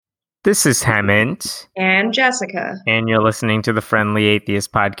This is Hammond, And Jessica. and you're listening to the Friendly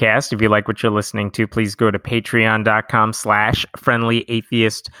Atheist Podcast. If you like what you're listening to, please go to patreon.com/Friendly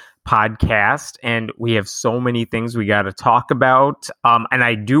Atheist Podcast. And we have so many things we got to talk about. And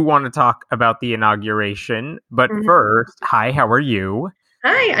I do want to talk about the inauguration. But first, hi, how are you?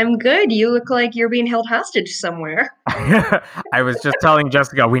 Hi, I'm good. You look like you're being held hostage somewhere. I was just telling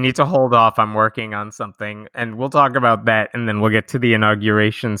Jessica, we need to hold off. I'm working on something, and we'll talk about that, and then we'll get to the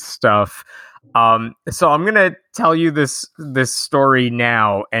inauguration stuff. So I'm gonna tell you this story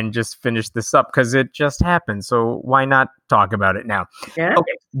now and just finish this up because it just happened. So why not talk about it now? Yeah.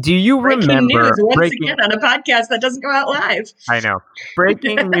 Okay. Do you Breaking remember news once again on a podcast that doesn't go out live? I know.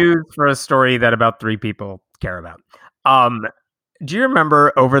 Breaking news for a story that about 3 people care about. Do you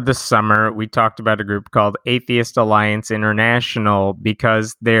remember over the summer we talked about a group called Atheist Alliance International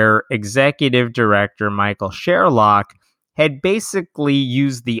because their executive director, Michael Sherlock, had basically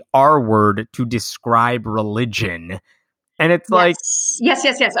used the R word to describe religion. And it's like... Yes.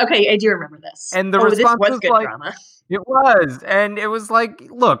 Okay, I do remember this. And the response this was good like, drama. It was. And it was like,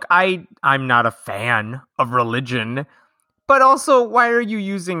 look, I'm not a fan of religion. But also, why are you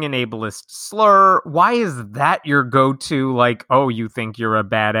using an ableist slur? Why is that your go-to? Like, oh, you think you're a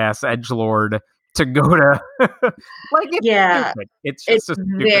badass edgelord to go to? Like, it's stupid. It's just a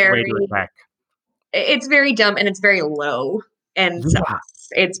stupid way to attack. It's very dumb and it's very low, and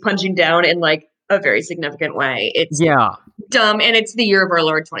it's punching down in like a very significant way. It's dumb, and it's the year of our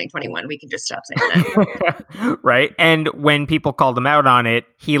Lord 2021. We can just stop saying that. Right? And when people called him out on it,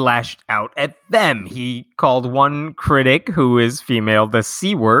 he lashed out at them. He called one critic who is female the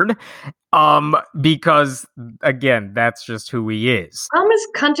C word, because again, that's just who he is.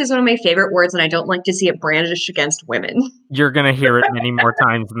 Cunt is one of my favorite words, and I don't like to see it brandished against women. You're gonna hear it many more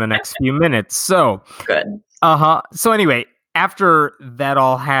times in the next few minutes. So good. So anyway, after that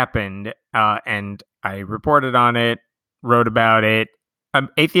all happened, and I reported on it, wrote about it,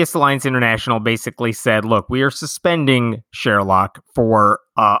 Atheist Alliance International basically said, look, we are suspending Sherlock for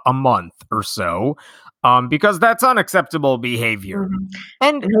a month or so, because that's unacceptable behavior.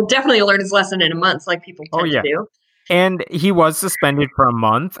 And he'll definitely learn his lesson in a month, like people tend to do. And he was suspended for a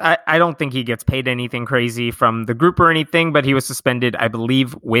month. I don't think he gets paid anything crazy from the group or anything, but he was suspended, I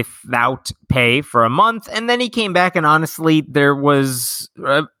believe, without pay for a month. And then he came back, and honestly, there was,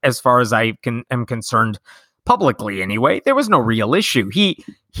 as far as I am concerned, publicly anyway, there was no real issue.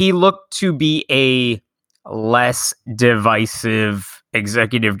 He looked to be a less divisive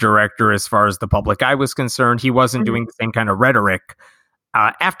executive director as far as the public eye was concerned. He wasn't doing the same kind of rhetoric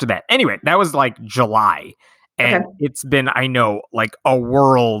after that. Anyway, that was like July. And it's been, I know, like a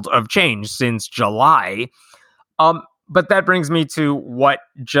world of change since July. But that brings me to what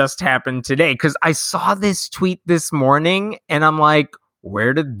just happened today, because I saw this tweet this morning and I'm like,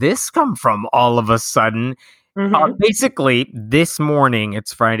 where did this come from all of a sudden? Basically, this morning,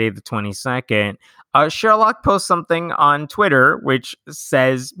 it's Friday the 22nd, Sherlock posts something on Twitter which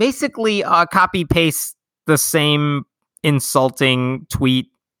says basically copy paste the same insulting tweet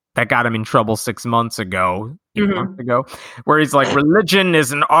that got him in trouble 6 months ago, 8 months ago, where he's like, religion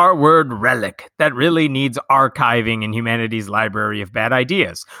is an R-word relic that really needs archiving in humanity's library of bad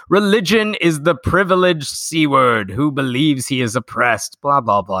ideas. Religion is the privileged C-word who believes he is oppressed, blah,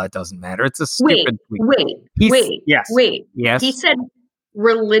 blah, blah. It doesn't matter. It's a stupid tweet. Wait. Yes. He said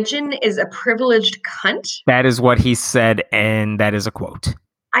religion is a privileged cunt? That is what he said, and that is a quote.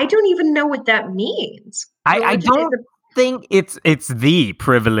 I don't even know what that means. I don't think it's the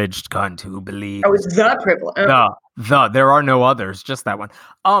privileged cunt who believes. Oh, it's the privilege. The there are no others, just that one.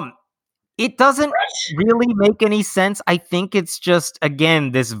 It doesn't really make any sense. I think it's just,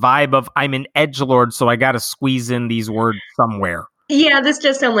 again, this vibe of I'm an edgelord, so I got to squeeze in these words somewhere. Yeah, this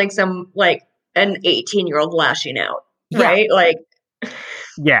just sounds like an 18-year-old lashing out, right? Like,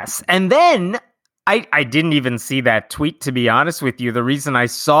 yes, and then. I didn't even see that tweet, to be honest with you. The reason I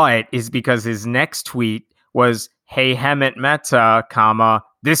saw it is because his next tweet was, hey, Hemant Mehta, comma,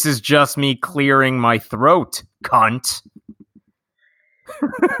 this is just me clearing my throat, cunt.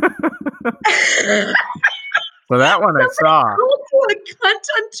 So that one I saw. Called you a cunt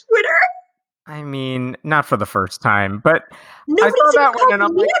on Twitter? I mean, not for the first time, but nobody's I saw that one and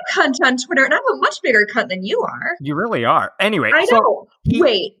I'm like, a cunt on Twitter, and I'm a much bigger cunt than you are. You really are. Anyway, I know.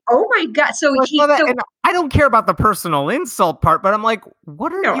 Wait, oh my god! And I don't care about the personal insult part, but I'm like,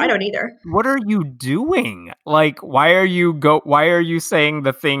 what are you? I don't either. What are you doing? Like, why are you saying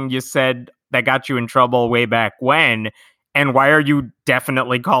the thing you said that got you in trouble way back when? And why are you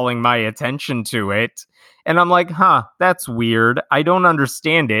definitely calling my attention to it? And I'm like, that's weird. I don't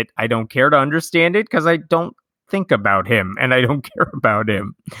understand it. I don't care to understand it because I don't think about him and I don't care about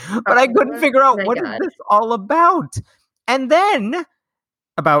him. But I couldn't figure out what is this all about. And then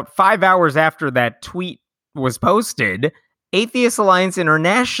about 5 hours after that tweet was posted, Atheist Alliance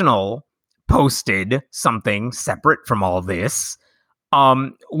International posted something separate from all this,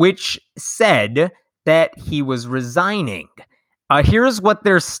 which said that he was resigning. Here's what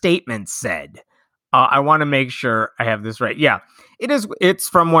their statement said. I want to make sure I have this right. Yeah, it's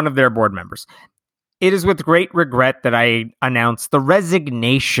from one of their board members. It is with great regret that I announce the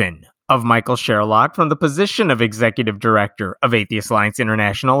resignation of Michael Sherlock from the position of Executive Director of Atheist Alliance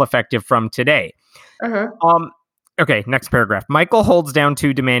International, effective from today. Okay, next paragraph. Michael holds down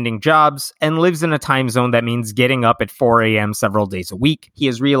 2 demanding jobs and lives in a time zone that means getting up at 4 a.m. several days a week. He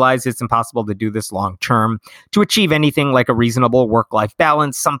has realized it's impossible to do this long term. To achieve anything like a reasonable work-life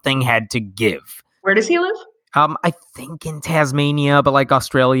balance, something had to give. Where does he live? I think in Tasmania, but like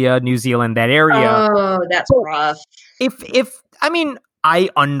Australia, New Zealand, that area. Oh, that's rough. I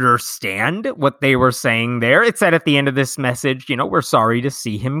understand what they were saying there. It said at the end of this message, we're sorry to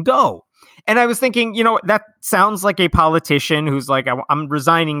see him go. And I was thinking, that sounds like a politician who's like, I'm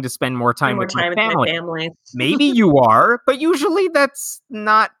resigning to spend more time with my family. Maybe you are, but usually that's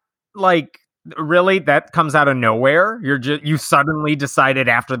not like, really, that comes out of nowhere. You suddenly decided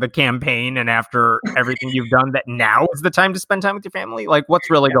after the campaign and after everything you've done that now is the time to spend time with your family. Like, what's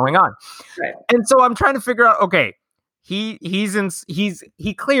really going on? Right. And so I'm trying to figure out, okay, he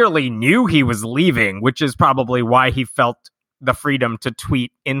clearly knew he was leaving, which is probably why he felt the freedom to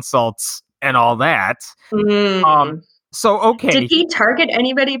tweet insults and all that. So, okay. Did he target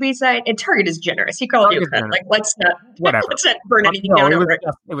anybody besides? And Target is generous. He called you. Like, let's not burn anything down over it.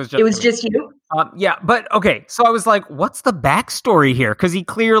 It was just you. Yeah, but okay. So I was like, what's the backstory here? Because he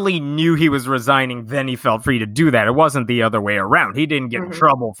clearly knew he was resigning. Then he felt free to do that. It wasn't the other way around. He didn't get in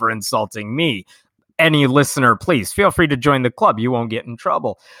trouble for insulting me. Any listener, please feel free to join the club. You won't get in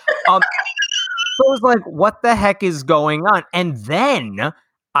trouble. So I was like, what the heck is going on? And then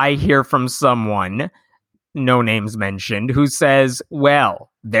I hear from someone, no names mentioned, who says,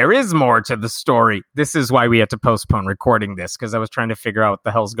 well, there is more to the story. This is why we had to postpone recording this, because I was trying to figure out what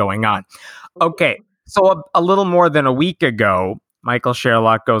the hell's going on. Okay, so a little more than a week ago, Michael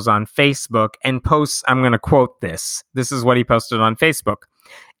Sherlock goes on Facebook and posts, I'm going to quote this. This is what he posted on Facebook.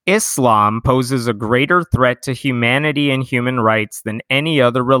 Islam poses a greater threat to humanity and human rights than any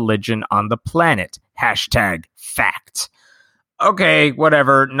other religion on the planet. #fact. Okay,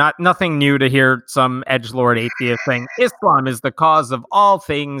 whatever. Nothing new to hear some edgelord atheist saying Islam is the cause of all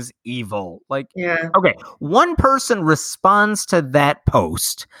things evil. Like, yeah. Okay, one person responds to that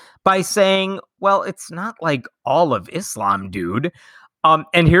post by saying, well, it's not like all of Islam, dude.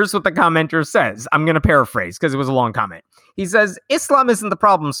 And here's what the commenter says. I'm going to paraphrase because it was a long comment. He says, Islam isn't the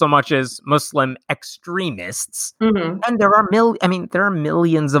problem so much as Muslim extremists. And there are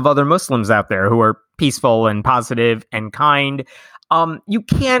millions of other Muslims out there who are peaceful and positive and kind. You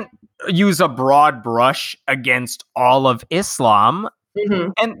can't use a broad brush against all of Islam.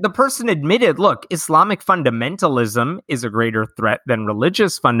 And the person admitted, look, Islamic fundamentalism is a greater threat than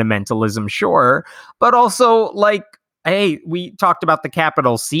religious fundamentalism, sure. But also, like, hey, we talked about the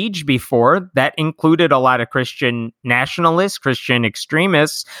Capitol siege before. That included a lot of Christian nationalists, Christian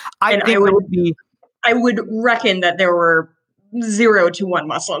extremists. I would reckon that there were 0 to 1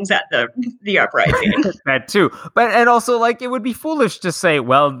 Muslims at the uprising. That too. And also, like, it would be foolish to say,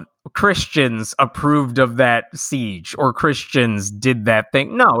 well, Christians approved of that siege or Christians did that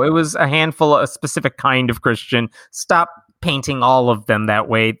thing. No, it was a specific kind of Christian. Stop painting all of them that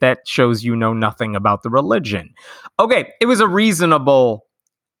way. That shows you know nothing about the religion. Okay, it was a reasonable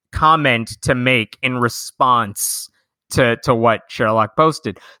comment to make in response to what Sherlock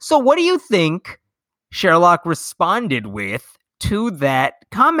posted. So what do you think Sherlock responded with to that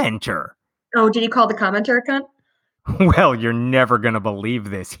commenter? Oh, did he call the commenter a cunt? Well, you're never going to believe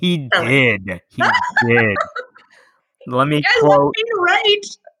this. He did. He did. Let me quote. Right.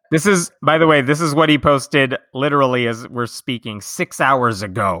 This is, by the way, this is what he posted literally as we're speaking 6 hours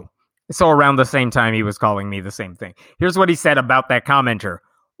ago. So around the same time he was calling me the same thing. Here's what he said about that commenter.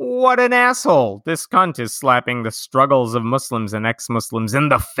 What an asshole. This cunt is slapping the struggles of Muslims and ex-Muslims in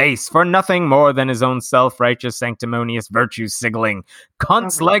the face for nothing more than his own self-righteous, sanctimonious virtue signaling.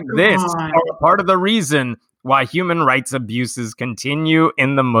 Cunts like this are part of the reason why human rights abuses continue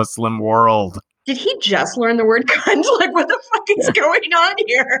in the Muslim world. Did he just learn the word cunt? Like, what the fuck is going on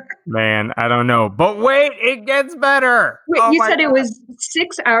here? Man, I don't know. But wait, it gets better. Wait, you said it was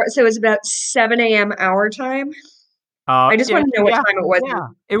 6 hours, so it was about 7 a.m. our time? I just want to know what time it was. Yeah,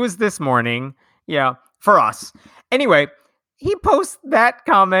 it was this morning. Yeah, for us. Anyway, he posts that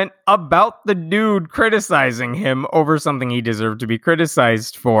comment about the dude criticizing him over something he deserved to be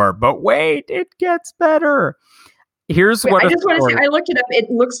criticized for. But wait, it gets better. Here's what I just want to say, I looked it up.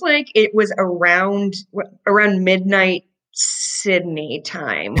 It looks like it was around midnight Sydney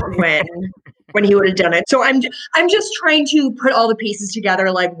time when he would have done it. So I'm just trying to put all the pieces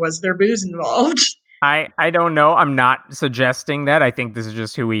together. Like, was there booze involved? I don't know. I'm not suggesting that. I think this is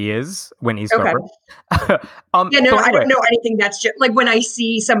just who he is when he's sober. I don't know anything that's just like when I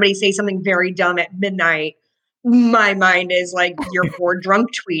see somebody say something very dumb at midnight, my mind is like, you're bored drunk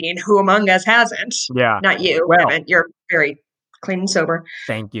tweeting. Who among us hasn't? Yeah. Not you. Well, you're very clean and sober.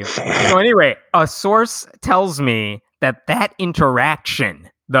 Thank you. So anyway, a source tells me that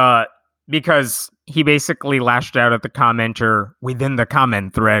interaction, because he basically lashed out at the commenter within the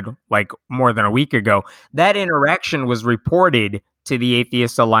comment thread like more than a week ago. That interaction was reported to the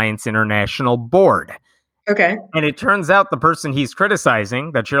Atheist Alliance International board. Okay. And it turns out the person he's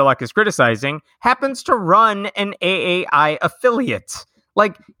criticizing, that Sherlock is criticizing, happens to run an AAI affiliate.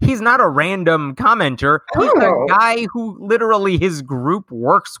 Like, he's not a random commenter. He's a guy who literally his group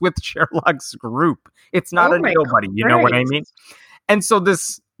works with Sherlock's group. It's not a nobody. You know what I mean? And so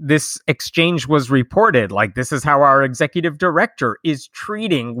this exchange was reported. Like, this is how our executive director is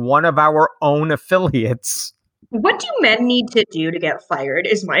treating one of our own affiliates. What do men need to do to get fired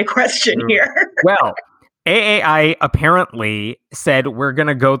is my question here. Well, AAI apparently said we're going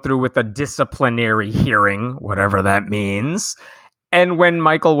to go through with a disciplinary hearing, whatever that means. And when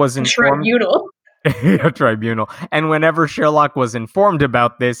Michael was informed... Tribunal. And whenever Sherlock was informed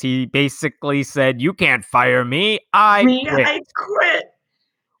about this, he basically said, "You can't fire me. I quit."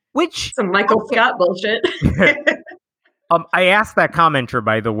 Which some Michael Scott bullshit. I asked that commenter,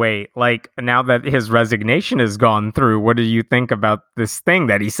 by the way, like, now that his resignation has gone through, what do you think about this thing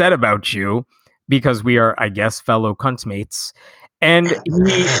that he said about you? Because we are, I guess, fellow cuntmates. And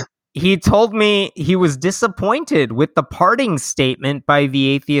he told me he was disappointed with the parting statement by the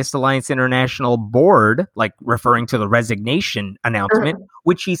Atheist Alliance International board, like referring to the resignation announcement,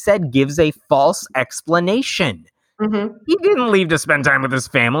 which he said gives a false explanation. Mm-hmm. He didn't leave to spend time with his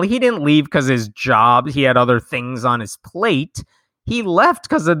family. He didn't leave because his job, he had other things on his plate. He left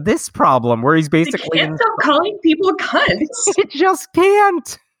because of this problem where he's basically... You can't stop calling people cunts. He just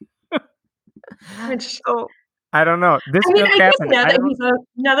can't. So, I don't know. I guess now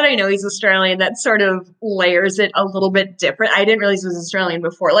that I know he's Australian, that sort of layers it a little bbit different. I didn't realize he was Australian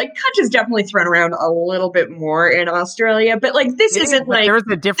before. Like, cunt is definitely thrown around a little bit more in Australia, but like this isn't like there's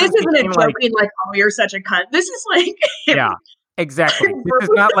a difference. This isn't a joke being like, "Oh, you're such a cunt." This is like yeah. Exactly. This is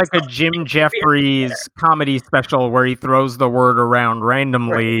not like a Jim Jeffries comedy special where he throws the word around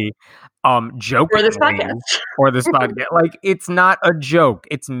randomly, jokingly. Or this podcast. Like, it's not a joke.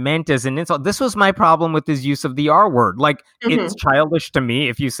 It's meant as an insult. This was my problem with his use of the R word. Like, it's childish to me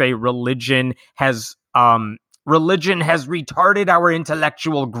if you say religion has retarded our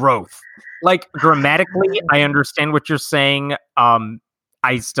intellectual growth. Like, grammatically, I understand what you're saying.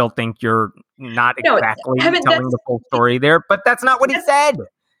 I still think you're not exactly telling the full story there, but that's not what he said.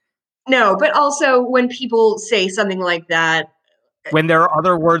 No, but also when people say something like that, when there are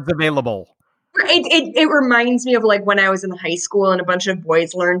other words available, it reminds me of like when I was in high school and a bunch of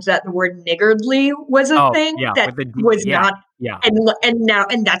boys learned that the word niggardly was a thing that was not,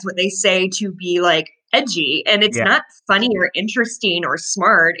 and that's what they say to be like edgy, and it's not funny or interesting or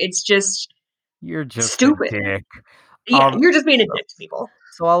smart. It's just you're just stupid. A dick. Yeah, you're just being a dick to people.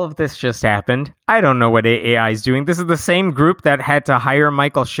 So all of this just happened. I don't know what AAI is doing. This is the same group that had to hire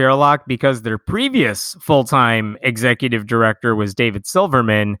Michael Sherlock because their previous full-time executive director was David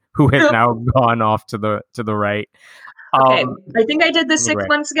Silverman, who has now gone off to the right. Okay, I think I did this 6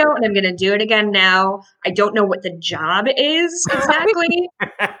 months ago, and I'm going to do it again now. I don't know what the job is exactly,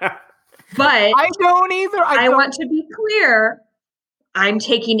 but I don't either. I want to be clear. I'm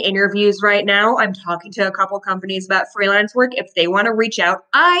taking interviews right now. I'm talking to a couple companies about freelance work. If they want to reach out,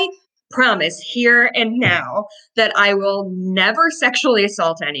 I promise here and now that I will never sexually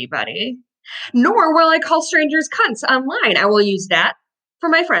assault anybody, nor will I call strangers cunts online. I will use that for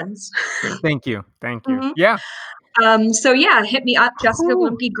my friends. Thank you. Mm-hmm. Yeah. So yeah, hit me up,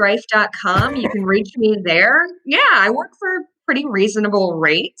 jessicawumpygreif.com. You can reach me there. Yeah, I work for pretty reasonable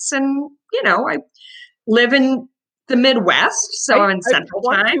rates, and I live in the Midwest, so I'm in Central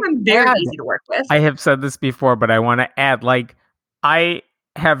Time. I'm very easy to work with. I have said this before, but I want to add, like, I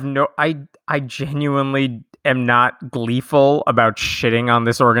genuinely am not gleeful about shitting on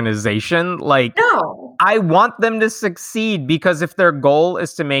this organization. Like, no. I want them to succeed, because if their goal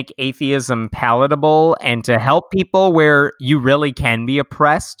is to make atheism palatable and to help people where you really can be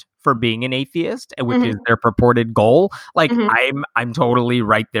oppressed for being an atheist, which is their purported goal. Like I'm totally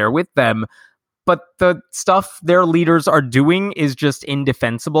right there with them. But the stuff their leaders are doing is just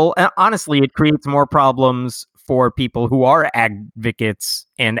indefensible. And honestly, it creates more problems for people who are advocates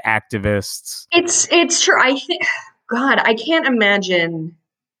and activists. It's true. I think, God, I cannot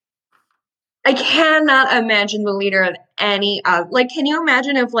imagine the leader of any, like, can you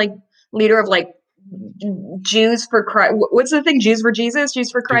imagine if, like, leader of, like, Jews for Christ, what's the thing? Jews for Jesus?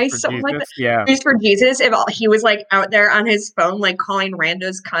 Jews for Christ? Jews for something Jesus, like that? Yeah. Jews for Jesus. If he was, like, out there on his phone, like, calling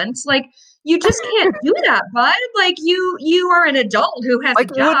randos cunts, like, you just can't do that, bud. Like, you are an adult who has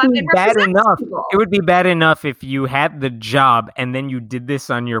like, a job and represents people. It would be bad enough if you had the job and then you did this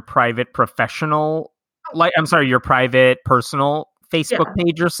on your private professional, your private personal Facebook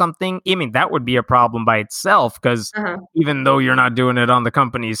page or something. I mean, that would be a problem by itself, because even though you're not doing it on the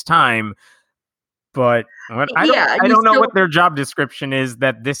company's time, but I don't know what their job description is,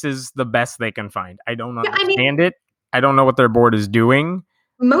 that this is the best they can find. I don't understand it. I don't know what their board is doing.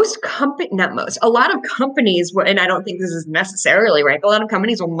 A lot of companies, and I don't think this is necessarily right, but a lot of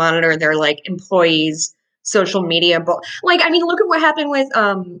companies will monitor their, like, employees' social media. But, like, I mean, look at what happened with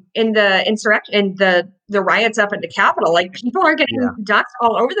in the insurrection, in the riots up at the Capitol. Like, people are getting doxxed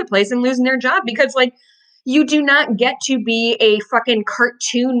all over the place and losing their job because, like, you do not get to be a fucking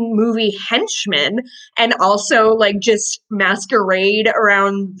cartoon movie henchman and also, like, just masquerade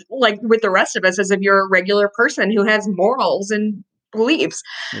around, like, with the rest of us as if you're a regular person who has morals and beliefs.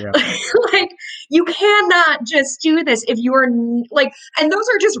 Like, you cannot just do this if you are, like, and those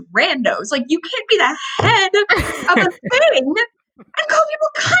are just randos. Like, you can't be the head of a thing and call people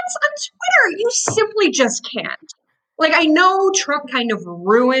cunts on Twitter. You simply just can't. Like, I know Trump kind of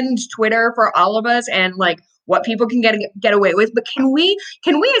ruined Twitter for all of us and, like, what people can get away with, but can we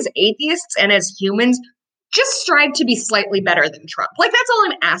as atheists and as humans just strive to be slightly better than Trump? Like, that's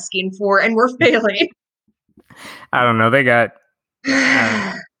all I'm asking for, and we're failing. I don't know. They got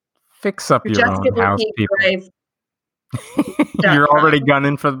fix up your own house, people. You're already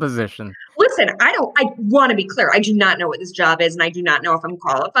gunning for the position. Listen, I want to be clear. I do not know what this job is, and I do not know if I'm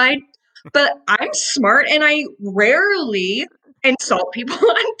qualified, but I'm smart, and I rarely insult people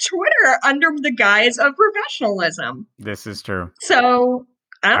on Twitter under the guise of professionalism. This is true. So,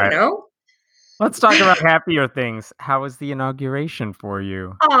 I don't know. Let's talk about happier things. How was the inauguration for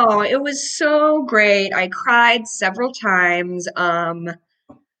you? Oh, it was so great. I cried several times. God,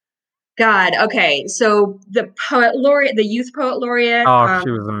 okay. So the poet laureate, the youth poet laureate. Oh,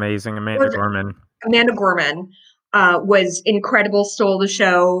 she was amazing. Amanda Gorman. Amanda Gorman was incredible, stole the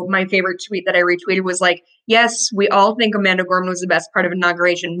show. My favorite tweet that I retweeted was like, yes, we all think Amanda Gorman was the best part of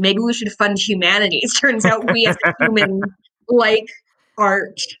inauguration. Maybe we should fund humanities. Turns out we as humans like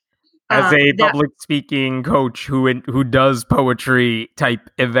art. As a public speaking coach who does poetry type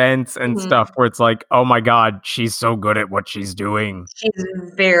events and stuff, where it's like, oh my God, she's so good at what she's doing. She's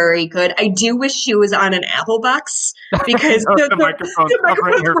very good. I do wish she was on an Apple box because the microphone's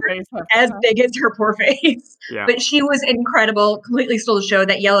her face as big as her poor face. Yeah. But she was incredible, completely stole the show.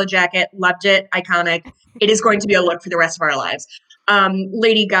 That yellow jacket, loved it, iconic. It is going to be a look for the rest of our lives.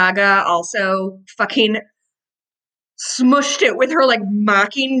 Lady Gaga also fucking smushed it with her, like,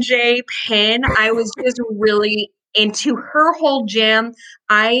 Mockingjay pen. I was just really into her whole jam.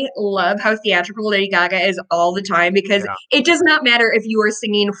 I love how theatrical Lady Gaga is all the time, because it does not matter if you are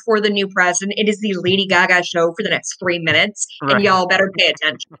singing for the new president. It is the Lady Gaga show for the next 3 minutes, and y'all better pay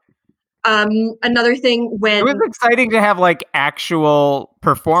attention. Another thing, when it was exciting to have, like, actual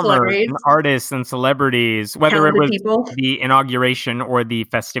performers and artists and celebrities, whether it was the inauguration or the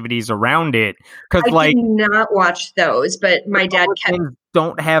festivities around it. Because, like, I did not watch those, but my dad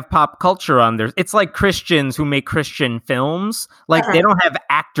don't have pop culture on there. It's like Christians who make Christian films. Like, they don't have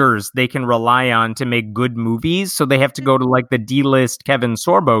actors they can rely on to make good movies, so they have to go to, like, the D-list Kevin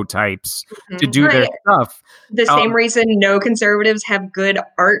Sorbo types to do their stuff. The same reason no conservatives have good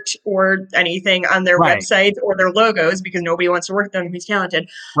art or anything on their websites or their logos, because nobody wants to work with them who's talented.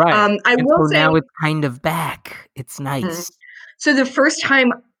 Right. I will say now it's kind of back. It's nice. So the first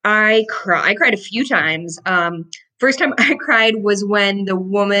time I cried a few times. First time I cried was when the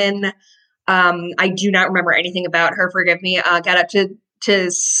woman, I do not remember anything about her, forgive me, got up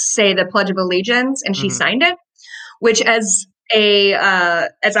to say the Pledge of Allegiance, and she signed it, which as a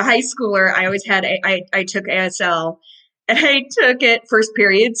high schooler, I always had, I took ASL, and I took it first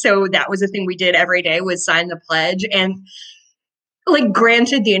period. So that was the thing we did every day, was sign the pledge. And, like,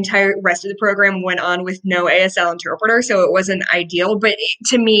 granted, the entire rest of the program went on with no ASL interpreter, so it wasn't ideal. But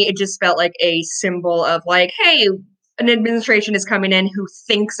to me, it just felt like a symbol of, like, hey, an administration is coming in who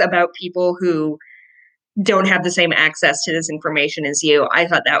thinks about people who don't have the same access to this information as you. I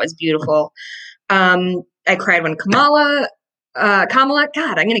thought that was beautiful. I cried when Kamala, God,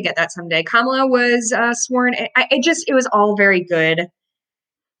 I'm going to get that someday. Kamala was sworn. It was all very good.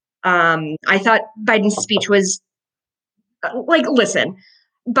 I thought Biden's speech was listen,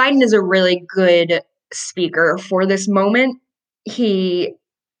 Biden is a really good speaker for this moment. He,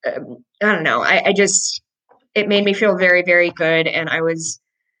 I don't know. It made me feel very, very good. And I was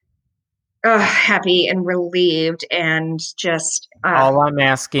happy and relieved and just. All I'm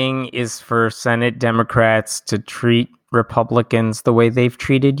asking is for Senate Democrats to treat Republicans the way they've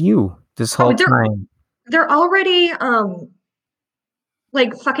treated you this whole time. They're already,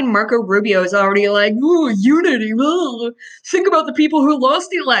 fucking Marco Rubio is already like, ooh, unity. Ugh. Think about the people who lost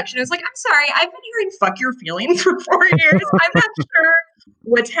the election. It's like, I'm sorry, I've been hearing fuck your feelings for 4 years. I'm not sure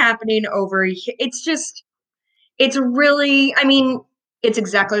what's happening over here. It's really, it's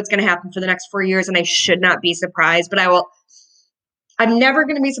exactly what's going to happen for the next 4 years, and I should not be surprised, but I'm never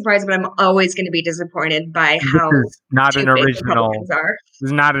going to be surprised, but I'm always going to be disappointed by how Republicans are. This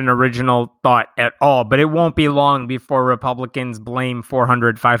is not an original thought at all, but it won't be long before Republicans blame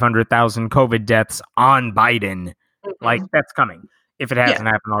 500,000 COVID deaths on Biden. Mm-hmm. That's coming, if it hasn't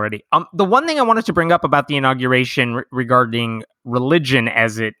happened already. The one thing I wanted to bring up about the inauguration regarding religion,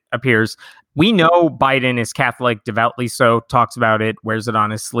 as it appears, we know Biden is Catholic, devoutly so, talks about it, wears it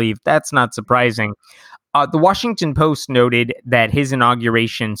on his sleeve. That's not surprising. The Washington Post noted that his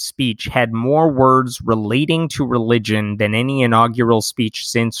inauguration speech had more words relating to religion than any inaugural speech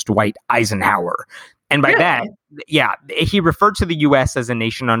since Dwight Eisenhower. And by that, he referred to the U.S. as a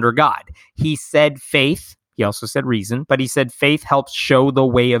nation under God. He said faith. He also said reason, but he said faith helps show the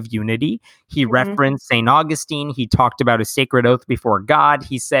way of unity. He referenced St. Augustine. He talked about a sacred oath before God.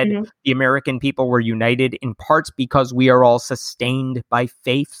 He said the American people were united in part because we are all sustained by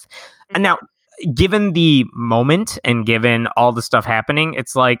faith. And now, given the moment and given all the stuff happening,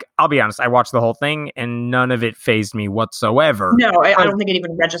 it's like, I'll be honest, I watched the whole thing and none of it fazed me whatsoever. No, I don't think it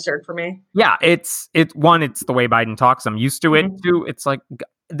even registered for me. Yeah, it's the way Biden talks. I'm used to it. Two, it's like,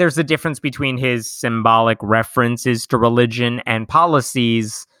 there's a difference between his symbolic references to religion and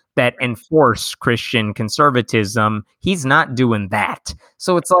policies that enforce Christian conservatism. He's not doing that.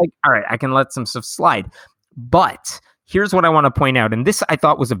 So it's like, all right, I can let some stuff slide. But here's what I want to point out, and this I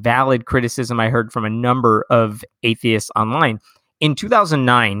thought was a valid criticism I heard from a number of atheists online. In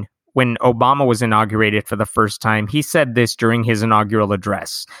 2009, when Obama was inaugurated for the first time, he said this during his inaugural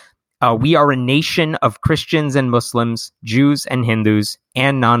address. We are a nation of Christians and Muslims, Jews and Hindus,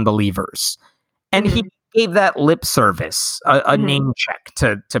 and non-believers. And he gave that lip service, a name check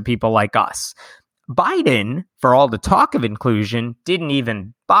to people like us. Biden, for all the talk of inclusion, didn't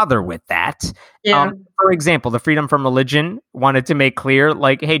even bother with that. Yeah. For example, the Freedom from Religion wanted to make clear,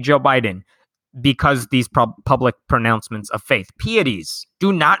 hey, Joe Biden, because these public pronouncements of faith, pieties,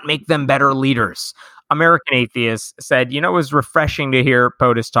 do not make them better leaders. American atheists said, it was refreshing to hear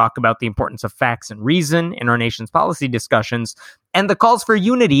POTUS talk about the importance of facts and reason in our nation's policy discussions, and the calls for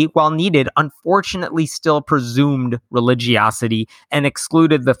unity, while needed, unfortunately still presumed religiosity and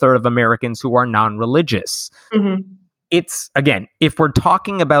excluded the third of Americans who are non-religious. It's, again, if we're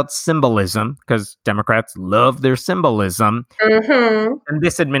talking about symbolism, because Democrats love their symbolism, and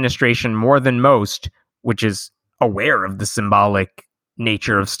this administration, more than most, which is aware of the symbolic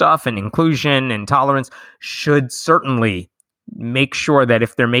nature of stuff and inclusion and tolerance, should certainly make sure that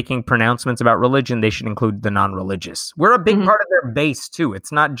if they're making pronouncements about religion, they should include the non-religious. We're a big part of their base, too.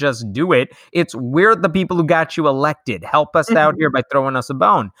 It's not just do it. It's we're the people who got you elected. Help us out here by throwing us a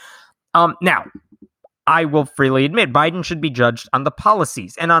bone. Now, I will freely admit Biden should be judged on the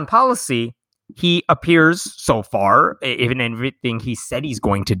policies. And on policy, he appears so far, even everything he said he's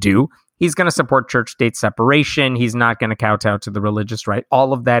going to do, he's going to support church-state separation. He's not going to kowtow to the religious right.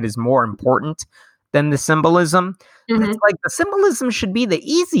 All of that is more important than the symbolism. But it's like the symbolism should be the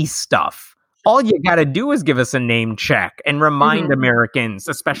easy stuff. All you got to do is give us a name check and remind Americans,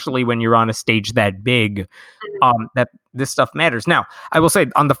 especially when you're on a stage that big, that this stuff matters. Now, I will say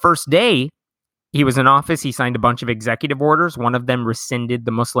on the first day he was in office, he signed a bunch of executive orders. One of them rescinded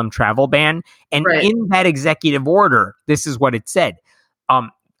the Muslim travel ban. And in that executive order, this is what it said.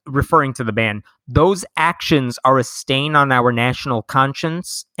 Referring to the ban, those actions are a stain on our national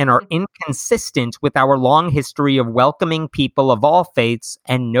conscience and are inconsistent with our long history of welcoming people of all faiths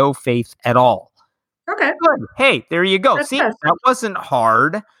and no faith at all. Okay. Good. Hey, there you go. See, that wasn't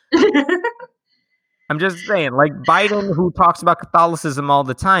hard. I'm just saying, Biden, who talks about Catholicism all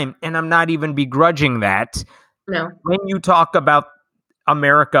the time, and I'm not even begrudging that. No. When you talk about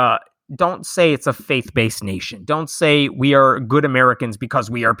America don't say it's a faith-based nation. Don't say we are good Americans because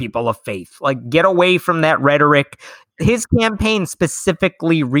we are people of faith. Like, get away from that rhetoric. His campaign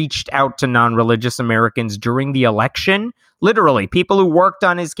specifically reached out to non-religious Americans during the election. Literally, people who worked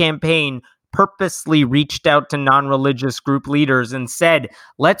on his campaign purposely reached out to non-religious group leaders and said,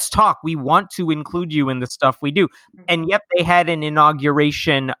 let's talk. We want to include you in the stuff we do. And yet they had an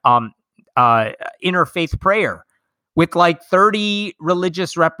inauguration interfaith prayer with like 30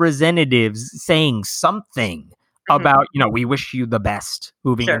 religious representatives saying something about, we wish you the best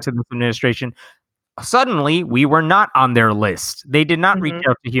moving into this administration. Suddenly, we were not on their list. They did not reach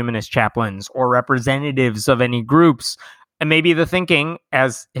out to humanist chaplains or representatives of any groups. And maybe the thinking,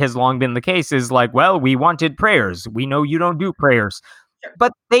 as has long been the case, is like, well, we wanted prayers. We know you don't do prayers.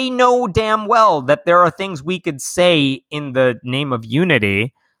 But they know damn well that there are things we could say in the name of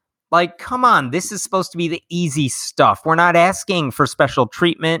unity. Like, come on, this is supposed to be the easy stuff. We're not asking for special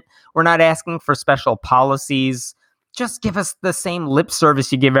treatment. We're not asking for special policies. Just give us the same lip service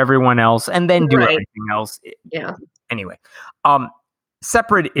you give everyone else and then do everything else. Yeah. Anyway,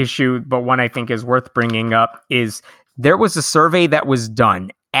 separate issue, but one I think is worth bringing up is there was a survey that was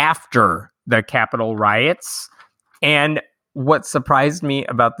done after the Capitol riots. And what surprised me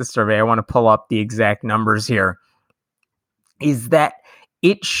about the survey, I want to pull up the exact numbers here, is that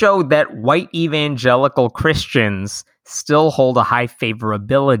it showed that white evangelical Christians still hold a high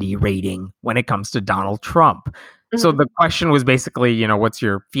favorability rating when it comes to Donald Trump. So the question was basically, what's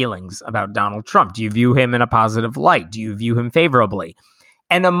your feelings about Donald Trump? Do you view him in a positive light? Do you view him favorably?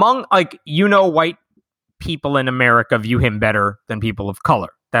 And among, white people in America view him better than people of color.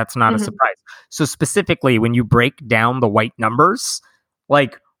 That's not a surprise. So specifically, when you break down the white numbers,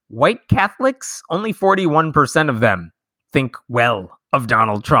 like white Catholics, only 41% of them think well of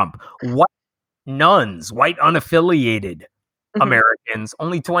Donald Trump. White nuns, white unaffiliated Americans,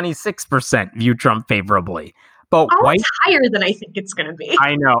 only 26% view Trump favorably. But it's higher than I think it's going to be.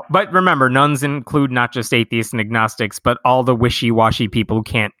 I know. But remember, nuns include not just atheists and agnostics, but all the wishy-washy people who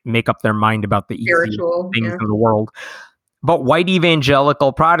can't make up their mind about the spiritual things in the world. But white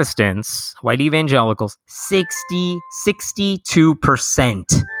evangelical Protestants, white evangelicals, 62%.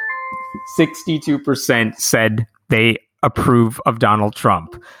 62% said they approve of Donald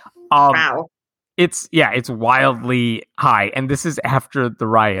Trump. Wow. It's wildly high. And this is after the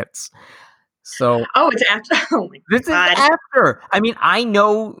riots. So it's after. Oh my this God. Is after. I mean, I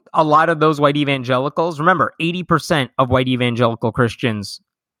know a lot of those white evangelicals. Remember, 80% of white evangelical Christians,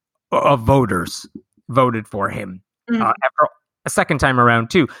 voters, voted for him after a second time around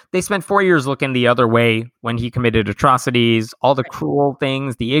too. They spent 4 years looking the other way when he committed atrocities, all the cruel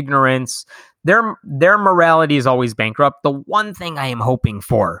things, the ignorance. Their morality is always bankrupt. The one thing I am hoping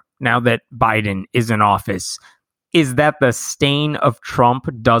for now that Biden is in office is that the stain of Trump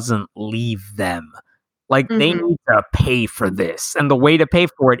doesn't leave them. Like, they need to pay for this. And the way to pay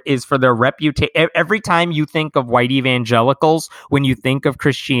for it is for their reputation. Every time you think of white evangelicals, when you think of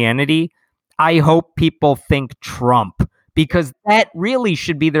Christianity, I hope people think Trump, because that really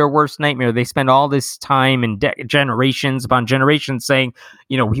should be their worst nightmare. They spend all this time and generations upon generations saying,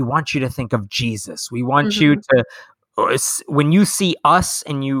 we want you to think of Jesus. We want you to, when you see us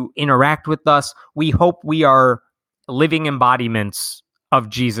and you interact with us, we hope we are living embodiments of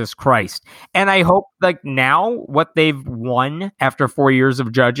Jesus Christ. And I hope now what they've won after 4 years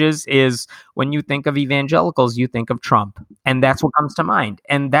of judges is when you think of evangelicals, you think of Trump. And that's what comes to mind.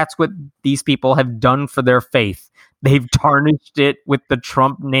 And that's what these people have done for their faith. They've tarnished it with the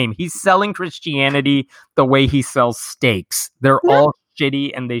Trump name. He's selling Christianity the way he sells steaks. They're all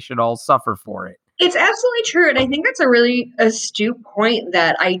shitty and they should all suffer for it. It's absolutely true. And I think that's a really astute point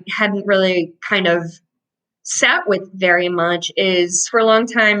that I hadn't really kind of sat with very much. Is for a long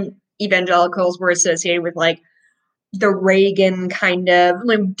time, evangelicals were associated with the Reagan kind of,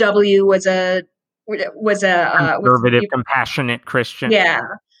 W was a conservative, compassionate Christian. Yeah.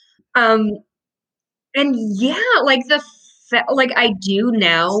 And I do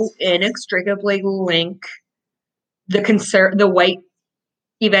now inextricably link the white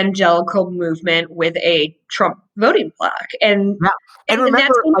evangelical movement with a Trump voting plaque, and remember,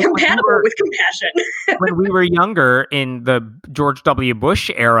 that's incompatible with compassion. When we were younger in the George W.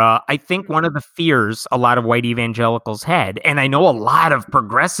 Bush era, I think one of the fears a lot of white evangelicals had, and I know a lot of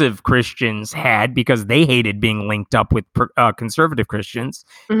progressive Christians had because they hated being linked up with conservative Christians,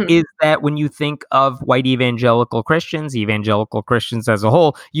 is that when you think of white evangelical Christians as a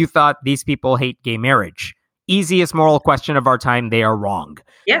whole, you thought these people hate gay marriage. Easiest moral question of our time, they are wrong.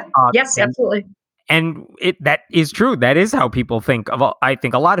 Yeah. Yes, absolutely. And that is true. That is how people think of. I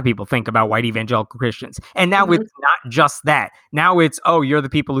think a lot of people think about white evangelical Christians. And now it's not just that. Now it's, you're the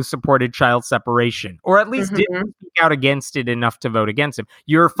people who supported child separation, or at least didn't speak out against it enough to vote against him.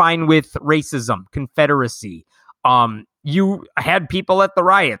 You're fine with racism, Confederacy. You had people at the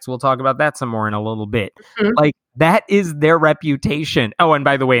riots. We'll talk about that some more in a little bit. Like, that is their reputation. Oh, and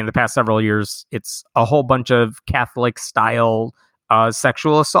by the way, in the past several years, it's a whole bunch of Catholic style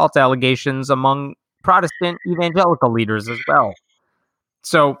sexual assault allegations among Protestant evangelical leaders as well.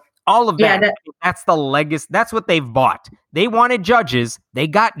 So all of that, that's the legacy. That's what they've bought. They wanted judges. They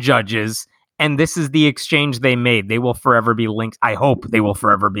got judges. And this is the exchange they made. They will forever be linked. I hope they will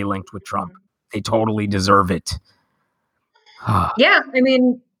forever be linked with Trump. They totally deserve it. Yeah. I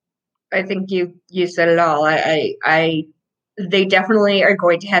mean, I think you said it all. They definitely are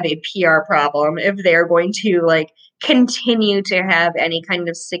going to have a PR problem if they're going to like continue to have any kind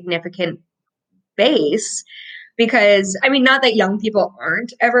of significant base, because I mean, not that young people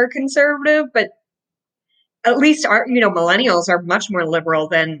aren't ever conservative, but at least millennials are much more liberal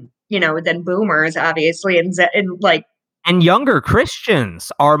than boomers, obviously, and younger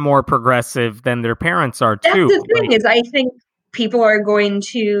Christians are more progressive than their parents are too. That's the thing is, I think people are going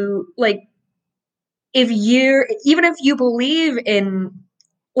to even if you believe in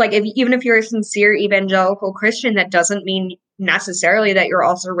even if you're a sincere evangelical Christian, that doesn't mean necessarily that you're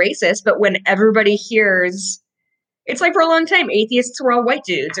also racist. But when everybody hears, it's like for a long time, atheists were all white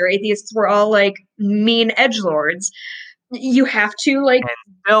dudes, or atheists were all like mean edgelords. You have to and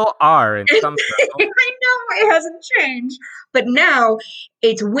still are in some I know it hasn't changed, but now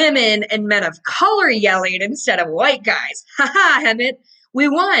it's women and men of color yelling instead of white guys. Haha, Emmett, we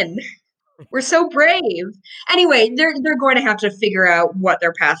won. We're so brave. Anyway, they're going to have to figure out what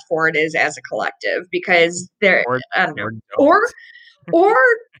their path forward is as a collective, because I don't know.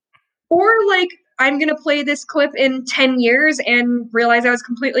 Or I'm going to play this clip in 10 years and realize I was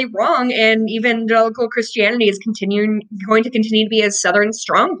completely wrong, and evangelical Christianity is going to continue to be a Southern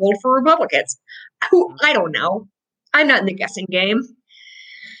stronghold for Republicans. I don't know. I'm not in the guessing game.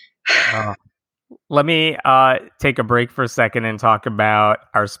 Let me take a break for a second and talk about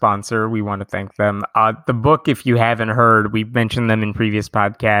our sponsor. We want to thank them. The book, if you haven't heard, we've mentioned them in previous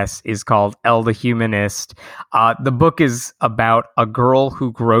podcasts, is called Elle the Humanist. The book is about a girl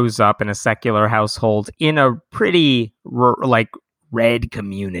who grows up in a secular household in a pretty red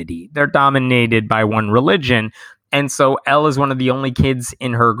community. They're dominated by one religion. And so Elle is one of the only kids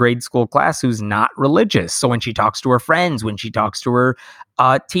in her grade school class who's not religious. So when she talks to her friends, when she talks to her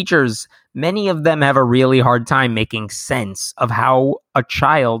teachers, many of them have a really hard time making sense of how a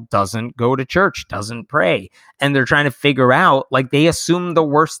child doesn't go to church, doesn't pray. And they're trying to figure out, they assume the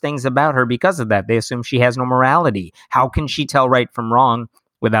worst things about her because of that. They assume she has no morality. How can she tell right from wrong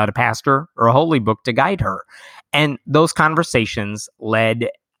without a pastor or a holy book to guide her? And those conversations led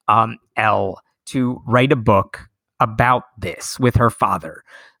Elle to write a book about this with her father.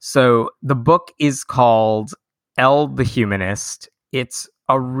 So the book is called Elle the Humanist. It's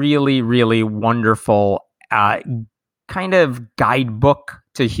a really, really wonderful kind of guidebook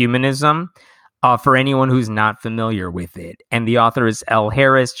to humanism for anyone who's not familiar with it. And the author is Elle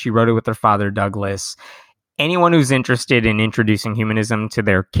Harris. She wrote it with her father, Douglas. Anyone who's interested in introducing humanism to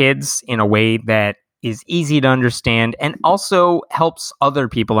their kids in a way that is easy to understand and also helps other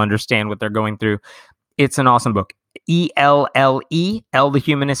people understand what they're going through, it's an awesome book. ELLE,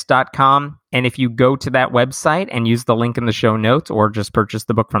 ellethehumanist.com. And if you go to that website and use the link in the show notes or just purchase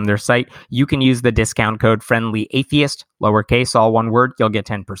the book from their site, you can use the discount code FriendlyAtheist, lowercase, all one word. You'll get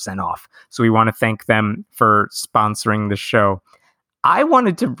 10% off. So we want to thank them for sponsoring the show. I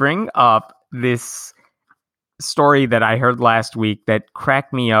wanted to bring up this story that I heard last week that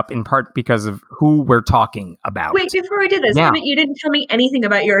cracked me up, in part because of who we're talking about. Wait, before we do this, you didn't tell me anything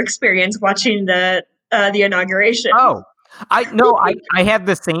about your experience watching the inauguration. Oh, I had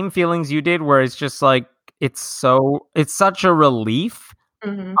the same feelings you did, where it's just it's such a relief.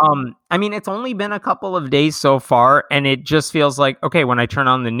 Mm-hmm. I mean, it's only been a couple of days so far, and it just feels like, okay, when I turn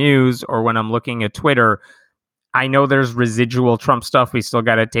on the news or when I'm looking at Twitter, I know there's residual Trump stuff we still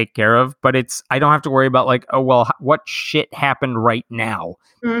got to take care of, but I don't have to worry about what shit happened right now.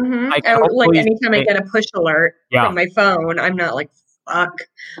 Mm-hmm. Anytime I get a push alert from my phone, I'm not fuck.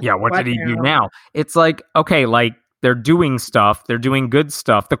 Yeah, what did he do now? It's okay, they're doing stuff. They're doing good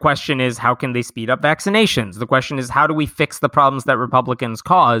stuff. The question is, how can they speed up vaccinations? The question is, how do we fix the problems that Republicans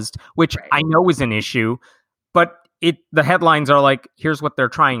caused, which I know is an issue, but the headlines are here's what they're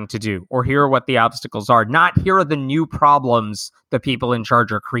trying to do, or here are what the obstacles are, not here are the new problems the people in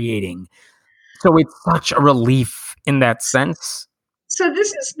charge are creating. So it's such a relief in that sense. So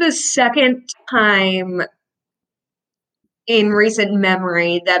this is the second time in recent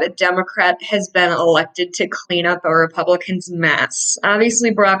memory that a Democrat has been elected to clean up a Republican's mess.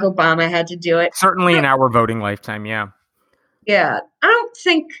 Obviously, Barack Obama had to do it. Certainly in our voting lifetime, yeah. Yeah. I don't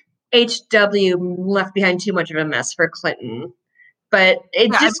think H.W. left behind too much of a mess for Clinton. But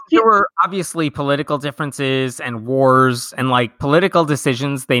there were obviously political differences and wars and like political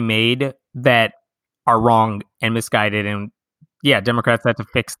decisions they made that are wrong and misguided. And Democrats had to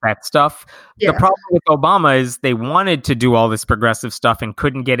fix that stuff. Yeah. The problem with Obama is they wanted to do all this progressive stuff and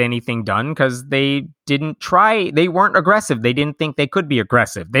couldn't get anything done because they didn't try. They weren't aggressive. They didn't think they could be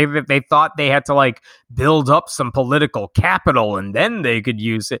aggressive. They thought they had to like build up some political capital and then they could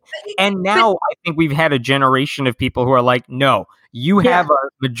use it. And now I think we've had a generation of people who are like, no, you have a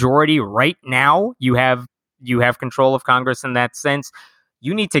majority right now. You have control of Congress in that sense.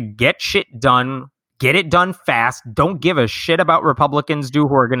 You need to get shit done. Get it done fast. Don't give a shit about Republicans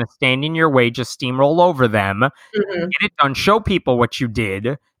who are going to stand in your way. Just steamroll over them. Mm-hmm. Get it done. Show people what you did.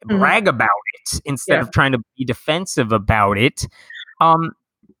 Mm-hmm. Brag about it instead of trying to be defensive about it.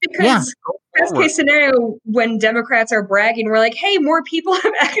 Because best case scenario, when Democrats are bragging, we're like, hey, more people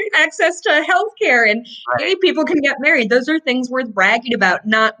have access to healthcare and gay people can get married. Those are things worth bragging about,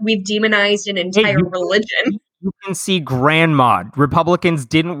 not we've demonized an entire religion. You can see grandma. Republicans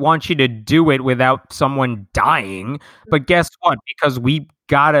didn't want you to do it without someone dying. But guess what? Because we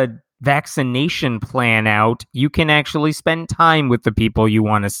got a vaccination plan out, you can actually spend time with the people you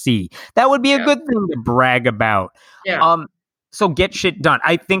want to see. That would be a good thing to brag about. Yeah. So get shit done.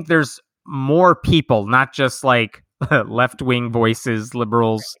 I think there's more people, not just like left-wing voices,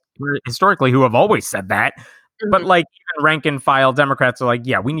 liberals, historically, who have always said that. Mm-hmm. But like even rank and file Democrats are like,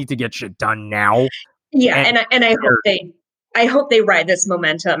 yeah, we need to get shit done now. Yeah, and I hope they ride this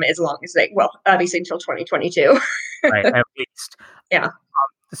momentum as long as obviously until 2022. Right, at least. Yeah.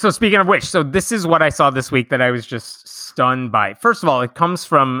 So speaking of which, so this is what I saw this week that I was just stunned by. First of all, it comes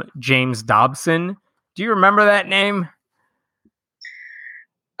from James Dobson. Do you remember that name?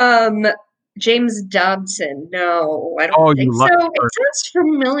 James Dobson. No, I don't think so. It sounds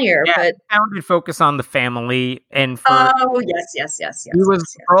familiar, but founded Focus on the Family, and yes. He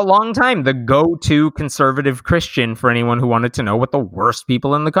was for a long time the go-to conservative Christian for anyone who wanted to know what the worst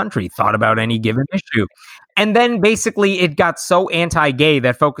people in the country thought about any given issue. And then basically it got so anti-gay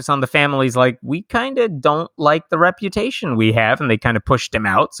that Focus on the Family's like, we kind of don't like the reputation we have, and they kind of pushed him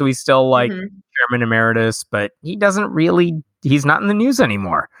out. So he's still like Chairman Emeritus, but he's not in the news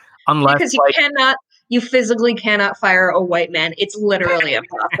anymore. Unless, because you physically cannot fire a white man. It's literally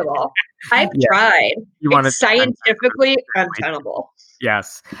impossible. I've tried. It's scientifically untenable.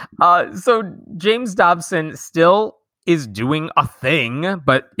 Yes. So James Dobson still is doing a thing,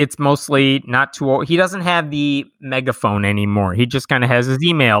 but it's mostly not too old. He doesn't have the megaphone anymore. He just kind of has his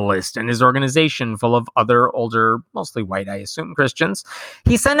email list and his organization full of other older, mostly white, I assume, Christians.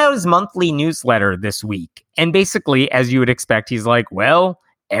 He sent out his monthly newsletter this week. And basically, as you would expect, he's like, well,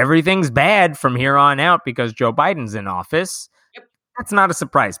 everything's bad from here on out because Joe Biden's in office. Yep. That's not a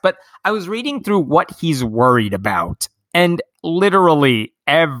surprise. But I was reading through what he's worried about, and literally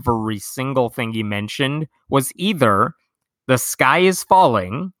every single thing he mentioned was either the sky is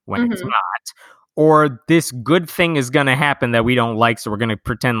falling when it's not, or this good thing is going to happen that we don't like, so we're going to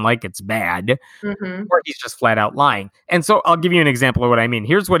pretend like it's bad, or he's just flat out lying. And so I'll give you an example of what I mean.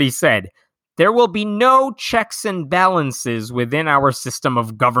 Here's what he said. There will be no checks and balances within our system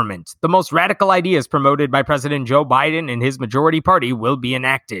of government. The most radical ideas promoted by President Joe Biden and his majority party will be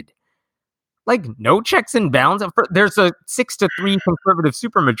enacted. Like, no checks and balances. There's a 6-3 conservative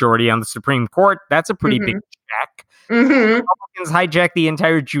supermajority on the Supreme Court. That's a pretty big check. Republicans hijack the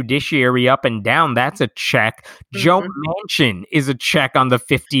entire judiciary up and down. That's a check. Joe Manchin is a check on the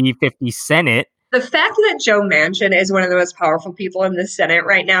 50-50 Senate. The fact that Joe Manchin is one of the most powerful people in the Senate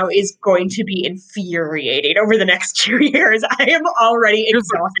right now is going to be infuriating over the next 2 years. I am already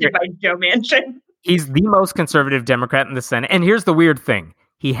exhausted by Joe Manchin. He's the most conservative Democrat in the Senate. And here's the weird thing.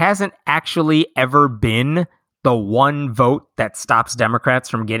 He hasn't actually ever been the one vote that stops Democrats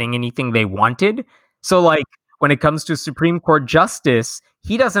from getting anything they wanted. So, like, when it comes to Supreme Court justice,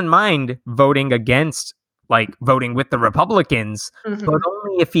 he doesn't mind voting against, like, voting with the Republicans, but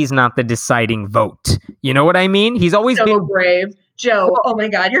only if he's not the deciding vote. You know what I mean? He's always been brave. Joe, oh my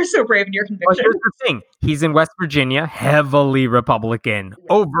God, you're so brave in your conviction. Well, here's the thing. He's in West Virginia, heavily Republican.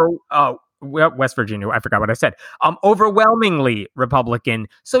 West Virginia, I forgot what I said. Overwhelmingly Republican.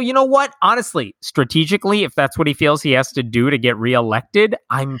 So you know what? Honestly, strategically, if that's what he feels he has to do to get reelected,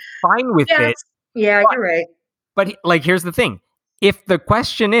 I'm fine with it. Yeah, you're right. But like, here's the thing. if the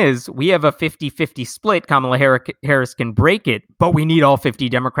question is, we have a 50-50 split, Kamala Harris can break it, but we need all 50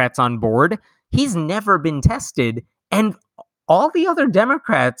 Democrats on board. He's never been tested. And all the other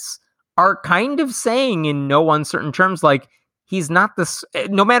Democrats are kind of saying in no uncertain terms, like, he's not this,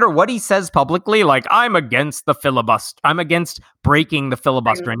 no matter what he says publicly, like, I'm against the filibuster. I'm against breaking the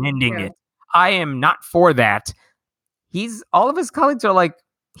filibuster and ending it. I am not for that. All of his colleagues are like,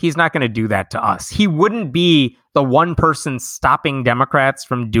 he's not going to do that to us. He wouldn't be the one person stopping Democrats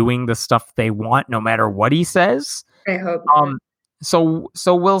from doing the stuff they want, no matter what he says. I hope not. So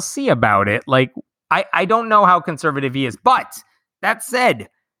we'll see about it. Like, I don't know how conservative he is, but that said,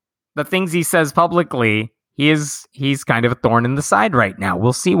 the things he says publicly, he's kind of a thorn in the side right now.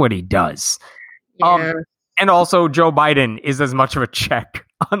 We'll see what he does. Yeah. And also, Joe Biden is as much of a check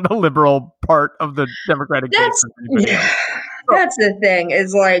on the liberal part of the Democratic base. That's the thing,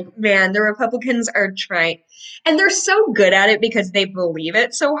 is like, man, the Republicans are trying, and they're so good at it because they believe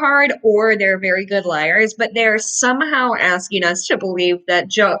it so hard, or they're very good liars, but they're somehow asking us to believe that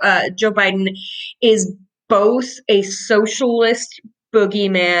Joe Biden is both a socialist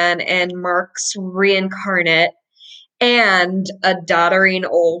boogeyman and Marx reincarnate and a doddering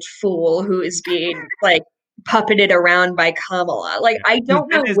old fool who is being like puppeted around by Kamala. Like, I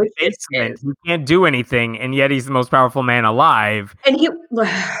don't know which it is. He can't do anything, and yet he's the most powerful man alive. And oh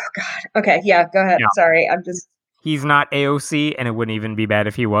God. Okay, yeah, go ahead. Yeah. Sorry, He's not AOC, and it wouldn't even be bad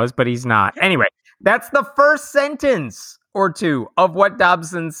if he was, but he's not. Anyway, that's the first sentence or two of what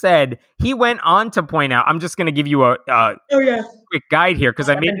Dobson said. He went on to point out, I'm just going to give you a quick guide here, because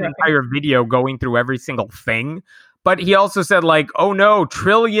I made an entire video going through every single thing. But he also said, like, oh no,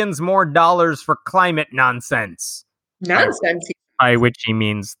 trillions more dollars for climate nonsense. Nonsense. By which he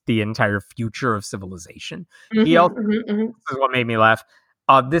means the entire future of civilization. He also, this is what made me laugh.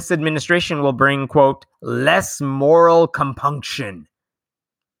 This administration will bring, quote, less moral compunction.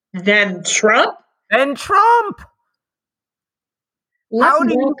 Than Trump? How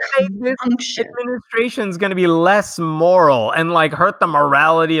do you say this administration is going to be less moral and like hurt the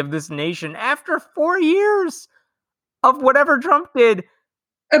morality of this nation after 4 years of whatever Trump did?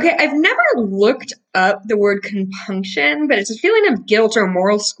 Okay, I've never looked up the word compunction, but it's a feeling of guilt or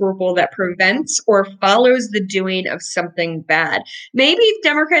moral scruple that prevents or follows the doing of something bad. Maybe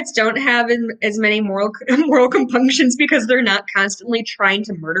Democrats don't have as many moral compunctions because they're not constantly trying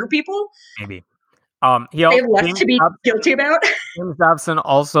to murder people. Maybe. They have less to be guilty about. James Dobson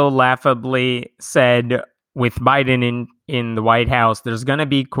also laughably said, with Biden in the White House, there's going to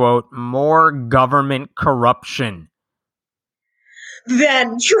be, quote, more government corruption.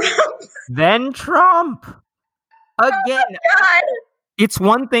 Than Trump. Again, it's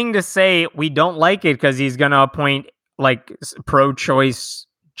one thing to say we don't like it because he's going to appoint like pro-choice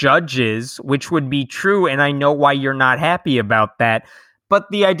judges, which would be true. And I know why you're not happy about that. But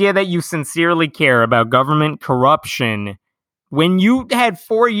the idea that you sincerely care about government corruption, when you had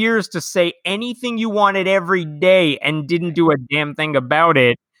 4 years to say anything you wanted every day and didn't do a damn thing about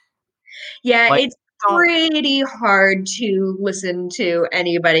it. Yeah, like, it's pretty hard to listen to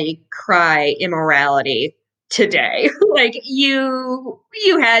anybody cry immorality today. Like, you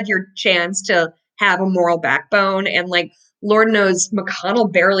had your chance to have a moral backbone, and like, Lord knows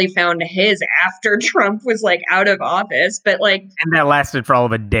McConnell barely found his after Trump was like out of office, but like, and that lasted for all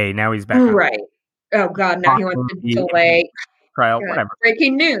of a day. Now he's back. Right. Oh God. Now he wants to delay trial. Whatever.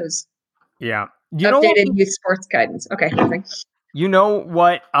 Breaking news. Yeah. Updated youth sports guidance. Okay. Nothing. You know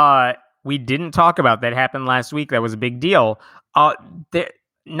what? We didn't talk about that happened last week. That was a big deal.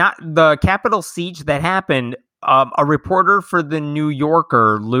 Not the Capitol siege that happened. A reporter for the New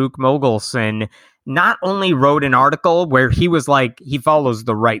Yorker, Luke Mogelson, not only wrote an article where he was like, he follows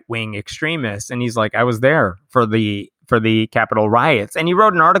the right-wing extremists, and he's like, I was there for the Capitol riots, and he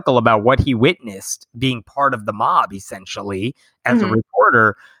wrote an article about what he witnessed being part of the mob, essentially, as a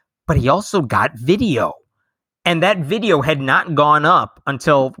reporter, but he also got video. And that video had not gone up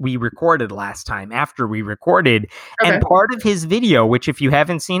until we recorded last time, after we recorded. Okay. And part of his video, which if you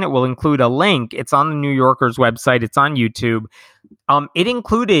haven't seen it, we'll include a link. It's on the New Yorker's website. It's on YouTube. It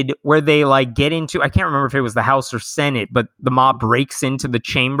included where they like get into, I can't remember if it was the House or Senate, but the mob breaks into the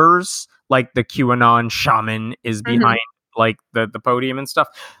chambers, like the QAnon shaman is behind like the podium and stuff.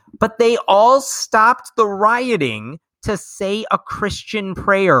 But they all stopped the rioting to say a Christian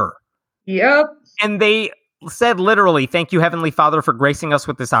prayer. Yep. And they said literally, thank you, Heavenly Father, for gracing us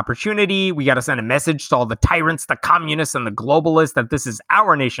with this opportunity. We got to send a message to all the tyrants, the communists, and the globalists that this is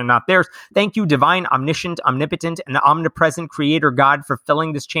our nation, not theirs. Thank you, divine, omniscient, omnipotent, and omnipresent Creator God, for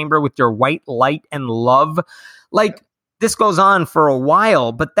filling this chamber with your white light and love. Like, this goes on for a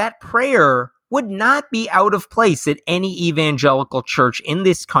while, but that prayer would not be out of place at any evangelical church in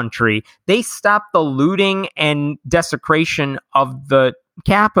this country. They stopped the looting and desecration of the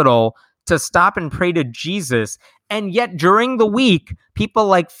Capitol to stop and pray to Jesus. And yet during the week, people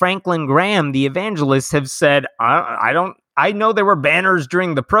like Franklin Graham, the evangelist, have said, I know there were banners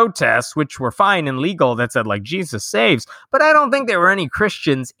during the protests, which were fine and legal, that said, like, Jesus saves, but I don't think there were any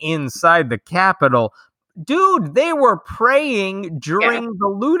Christians inside the Capitol. Dude, they were praying during the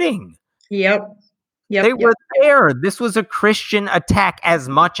looting. Yep. They were there. This was a Christian attack as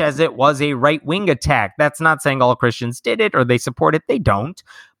much as it was a right-wing attack. That's not saying all Christians did it or they support it. They don't.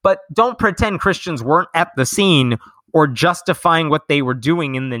 But don't pretend Christians weren't at the scene or justifying what they were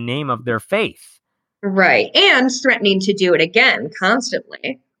doing in the name of their faith. Right. And threatening to do it again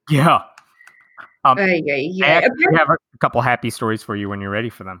constantly. Yeah. I have a couple happy stories for you when you're ready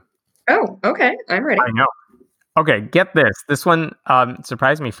for them. Oh, okay. I'm ready. I know. Okay, get this. This one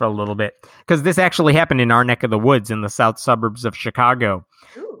surprised me for a little bit because this actually happened in our neck of the woods in the south suburbs of Chicago.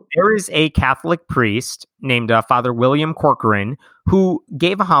 Ooh. There is a Catholic priest named Father William Corcoran who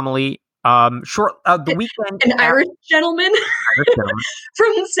gave a homily the weekend. An Irish gentleman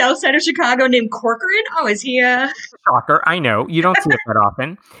from the south side of Chicago named Corcoran. Oh, is he Shocker, I know. You don't see it that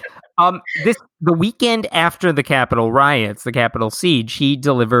often. The weekend after the Capitol riots, the Capitol siege, he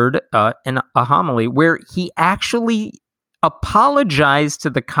delivered a homily where he actually apologized to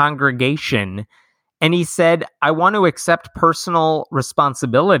the congregation, and he said, "I want to accept personal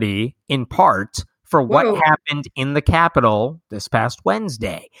responsibility in part for what happened in the Capitol this past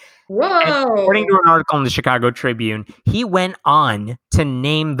Wednesday." Whoa! And according to an article in the Chicago Tribune, he went on to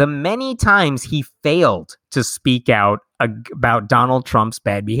name the many times he failed to speak out about Donald Trump's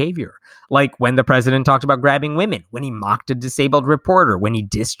bad behavior. Like when the president talked about grabbing women, when he mocked a disabled reporter, when he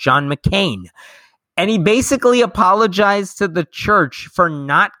dissed John McCain. And he basically apologized to the church for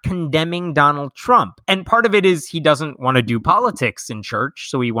not condemning Donald Trump. And part of it is he doesn't want to do politics in church,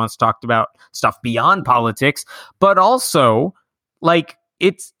 so he wants to talk about stuff beyond politics. But also, like,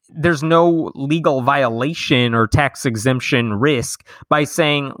 there's no legal violation or tax exemption risk by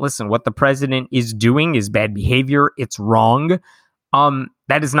saying, listen, what the president is doing is bad behavior. It's wrong.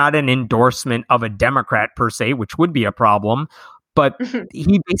 That is not an endorsement of a Democrat per se, which would be a problem. But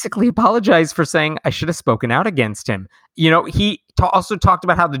he basically apologized for saying, I should have spoken out against him. You know, he also talked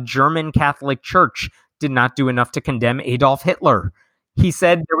about how the German Catholic Church did not do enough to condemn Adolf Hitler. He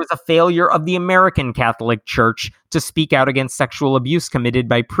said there was a failure of the American Catholic Church to speak out against sexual abuse committed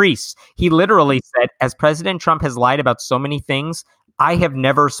by priests. He literally said, as President Trump has lied about so many things, I have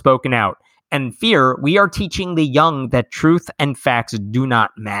never spoken out. And fear, we are teaching the young that truth and facts do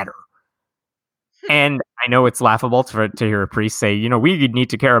not matter. And I know it's laughable to hear a priest say, you know, we need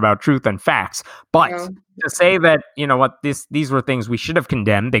to care about truth and facts. But to say that, you know what, these were things we should have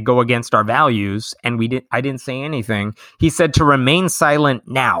condemned, they go against our values, and I didn't say anything. He said to remain silent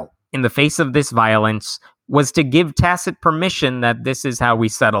now in the face of this violence was to give tacit permission that this is how we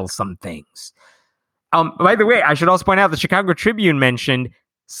settle some things. By the way, I should also point out the Chicago Tribune mentioned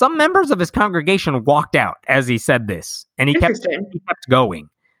some members of his congregation walked out as he said this, and he kept going.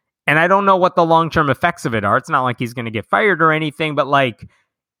 And I don't know what the long-term effects of it are. It's not like he's going to get fired or anything, but like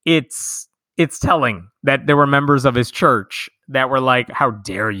it's telling that there were members of his church that were like, how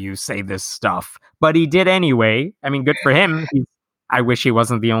dare you say this stuff? But he did anyway. I mean, good for him. I wish he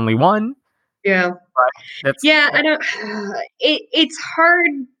wasn't the only one. Yeah. I don't. It's hard.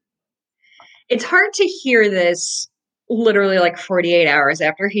 It's hard to hear this literally like 48 hours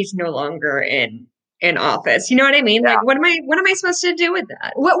after he's no longer in office. You know what I mean? Yeah. Like, what am I supposed to do with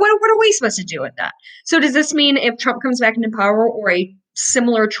that? What are we supposed to do with that? So does this mean if Trump comes back into power, or a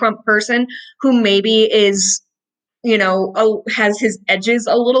similar Trump person who maybe is, you know, has his edges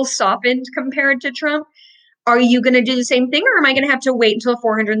a little softened compared to Trump, are you going to do the same thing? Or am I going to have to wait until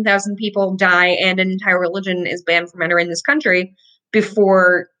 400,000 people die and an entire religion is banned from entering this country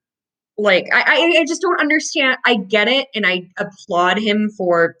before, like, I just don't understand. I get it. And I applaud him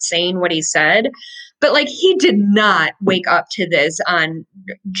for saying what he said. But, like, he did not wake up to this on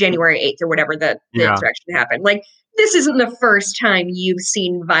January 8th or whatever the insurrection happened. Like, this isn't the first time you've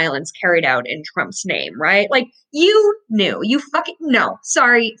seen violence carried out in Trump's name, right? Like, you knew.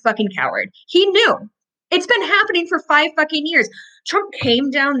 Fucking coward. He knew. It's been happening for 5 fucking years. Trump came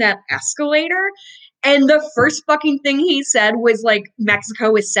down that escalator, and the first fucking thing he said was, like,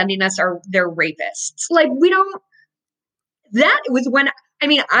 Mexico is sending us their rapists. Like, that was when... I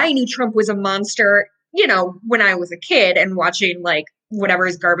mean, I knew Trump was a monster, you know, when I was a kid and watching, like, whatever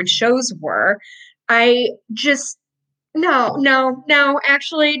his garbage shows were. I just, no,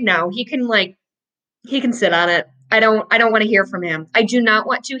 actually, no. He can sit on it. I don't want to hear from him. I do not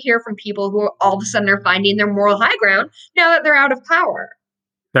want to hear from people who all of a sudden are finding their moral high ground now that they're out of power.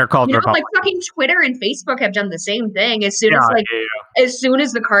 They're called like fucking Twitter and Facebook have done the same thing. As soon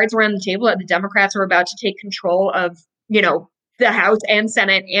as the cards were on the table that the Democrats were about to take control of, the House and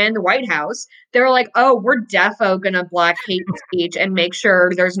Senate and the White House, they were like, oh, we're defo gonna block hate speech and make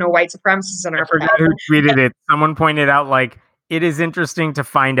sure there's no white supremacists in our forgot who tweeted it. Someone pointed out, like, it is interesting to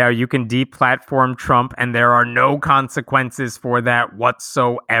find out you can deplatform Trump and there are no consequences for that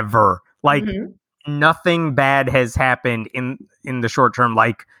whatsoever. Like, nothing bad has happened in the short term,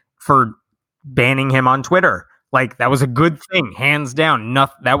 like for banning him on Twitter. Like, that was a good thing, hands down.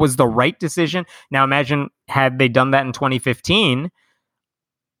 That was the right decision. Now, imagine had they done that in 2015.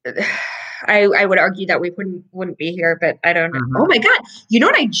 I would argue that we wouldn't be here, but I don't know. Oh my God. You know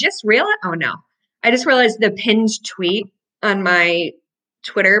what I just realized? Oh no. I just realized the pinned tweet on my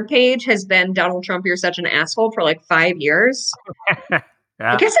Twitter page has been Donald Trump, you're such an asshole for like 5 years.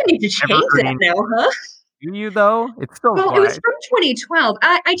 I guess I need to change that now, huh? Do you though? It's still it was from 2012.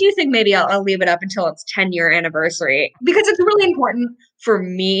 I do think maybe I'll leave it up until its 10-year anniversary because it's really important for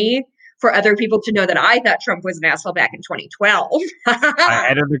me, for other people to know that I thought Trump was an asshole back in 2012.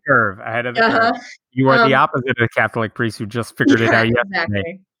 Ahead of the curve. Curve. You are the opposite of the Catholic priest who just figured it out yesterday.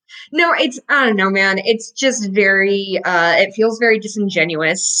 Exactly. No, I don't know, man. It's just very, it feels very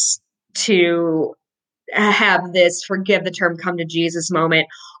disingenuous to have this, forgive the term, come to Jesus moment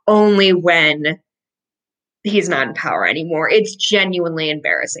only when he's not in power anymore. It's genuinely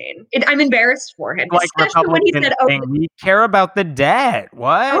embarrassing. I'm embarrassed for him. Like especially when he said, we care about the debt.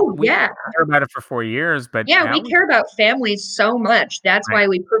 What? Oh, we care about it for 4 years, but yeah, we care about families so much. That's why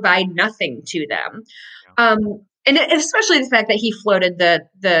we provide nothing to them. Yeah. And especially the fact that he floated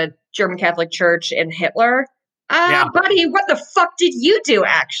the German Catholic Church and Hitler. Buddy, what the fuck did you do,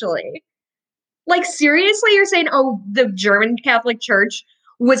 actually? Like, seriously, you're saying, oh, the German Catholic Church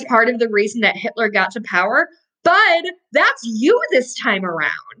was part of the reason that Hitler got to power? Bud, that's you this time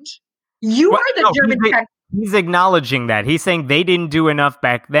around. You are the German Catholic. He's acknowledging that. He's saying they didn't do enough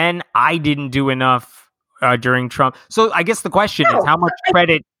back then. I didn't do enough during Trump. So I guess the question is, how much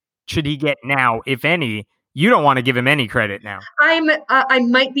credit should he get now, if any? You don't want to give him any credit now. I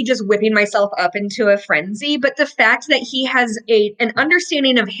might be just whipping myself up into a frenzy, but the fact that he has an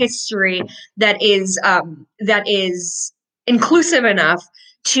understanding of history that is inclusive enough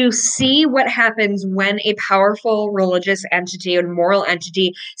to see what happens when a powerful religious entity and moral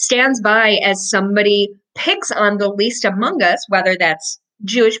entity stands by as somebody picks on the least among us, whether that's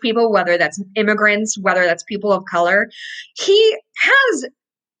Jewish people, whether that's immigrants, whether that's people of color. He has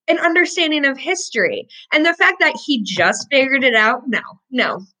an understanding of history. And the fact that he just figured it out,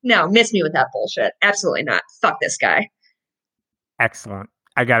 no, miss me with that bullshit. Absolutely not. Fuck this guy. Excellent.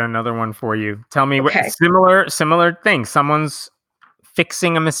 I got another one for you. Tell me what similar thing. Someone's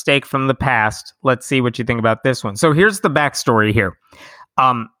fixing a mistake from the past. Let's see what you think about this one. So here's the backstory here.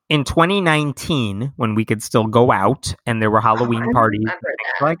 In 2019, when we could still go out and there were Halloween parties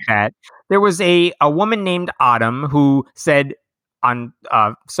like that, there was a woman named Autumn who said on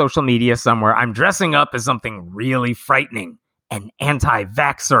social media somewhere, I'm dressing up as something really frightening, an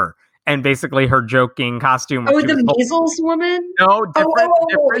anti-vaxxer. And basically her joking costume. Oh, the measles woman? No,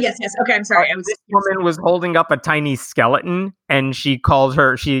 different. Yes. Okay, I'm sorry. This woman was holding up a tiny skeleton and she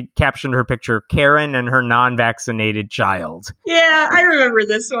captioned her picture, Karen and her non-vaccinated child. Yeah, I remember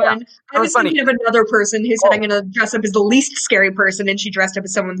this one. Yeah, I was thinking of another person who said, I'm going to dress up as the least scary person, and she dressed up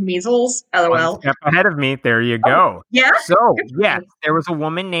as someone's measles. LOL. One step ahead of me. There you go. Oh, yeah? So, yes, there was a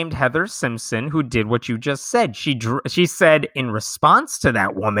woman named Heather Simpson who did what you just said. She said in response to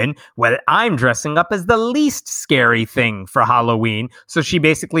that woman, well, I'm dressing up as the least scary thing for Halloween. So she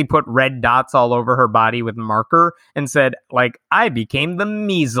basically put red dots all over her body with marker and said, like, I became the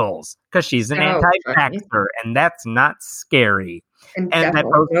measles because she's an anti-vaxxer, and that's not scary. And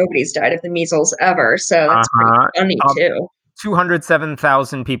nobody's died of the measles ever, so that's pretty funny too.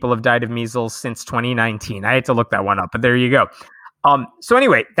 207,000 people have died of measles since 2019. I had to look that one up, but there you go. So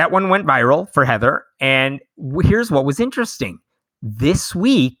anyway, that one went viral for Heather, and here's what was interesting. This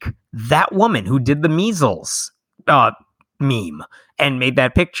week, that woman who did the measles meme and made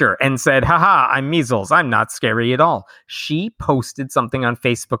that picture and said, haha, I'm measles. I'm not scary at all. She posted something on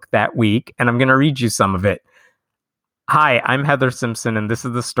Facebook that week, and I'm going to read you some of it. Hi, I'm Heather Simpson, and this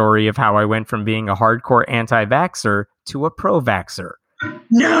is the story of how I went from being a hardcore anti-vaxxer to a pro-vaxxer.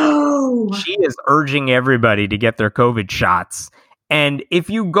 No! She is urging everybody to get their COVID shots. And if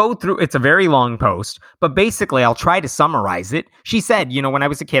you go through, it's a very long post, but basically I'll try to summarize it. She said, when I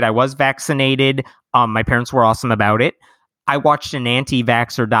was a kid, I was vaccinated. My parents were awesome about it. I watched an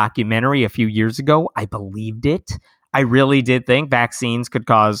anti-vaxxer documentary a few years ago. I believed it. I really did think vaccines could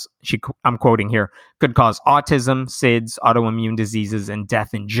cause, I'm quoting here, could cause autism, SIDS, autoimmune diseases, and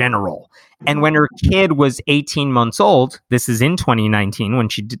death in general. And when her kid was 18 months old, this is in 2019 when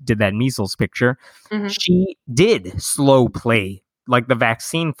she did that measles picture, she did slow play like the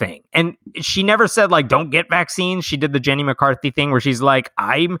vaccine thing. And she never said like, don't get vaccines. She did the Jenny McCarthy thing where she's like,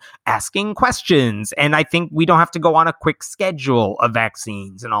 I'm asking questions. And I think we don't have to go on a quick schedule of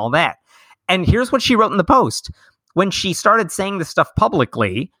vaccines and all that. And here's what she wrote in the post. When she started saying this stuff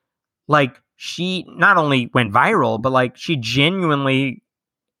publicly, like she not only went viral, but like she genuinely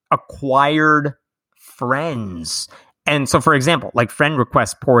acquired friends. And so, for example, like friend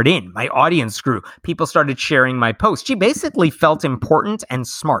requests poured in, my audience grew, people started sharing my post. She basically felt important and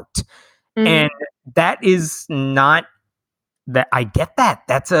smart. And that is not that I get that.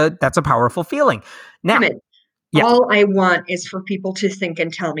 That's a powerful feeling. Now, all I want is for people to think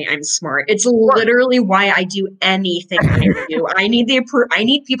and tell me I'm smart. It's literally why I do anything I do. I need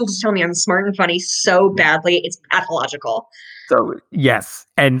people to tell me I'm smart and funny so badly. It's pathological. So, yes.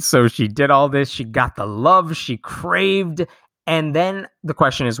 And so she did all this. She got the love she craved. And then the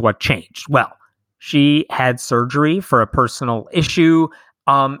question is, what changed? Well, she had surgery for a personal issue.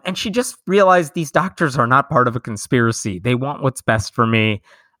 And she just realized these doctors are not part of a conspiracy. They want what's best for me.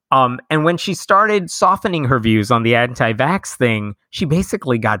 And when she started softening her views on the anti-vax thing, she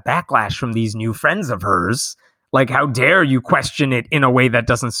basically got backlash from these new friends of hers. Like, how dare you question it in a way that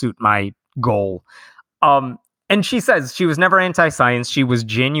doesn't suit my goal? And she says she was never anti-science. She was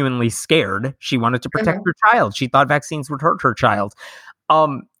genuinely scared. She wanted to protect her child. She thought vaccines would hurt her child.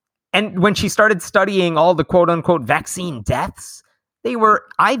 And when she started studying all the quote-unquote vaccine deaths, they were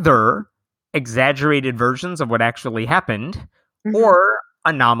either exaggerated versions of what actually happened or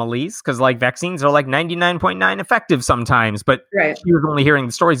anomalies, because like vaccines are like 99.9 effective sometimes, but she was only hearing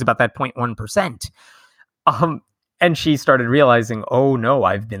the stories about that 0.1%. And she started realizing, oh no,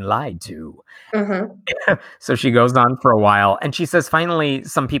 I've been lied to. So she goes on for a while, and she says finally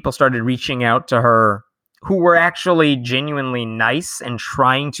some people started reaching out to her who were actually genuinely nice and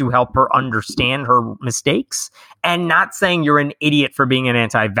trying to help her understand her mistakes and not saying you're an idiot for being an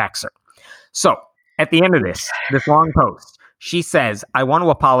anti-vaxxer. So at the end of this long post, she says, I want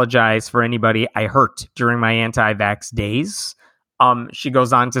to apologize for anybody I hurt during my anti-vax days. She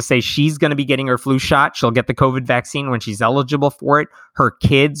goes on to say she's going to be getting her flu shot. She'll get the COVID vaccine when she's eligible for it. Her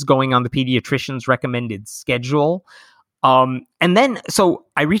kid's going on the pediatrician's recommended schedule. And then, so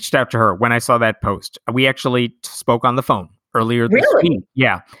I reached out to her when I saw that post. We actually spoke on the phone earlier this week.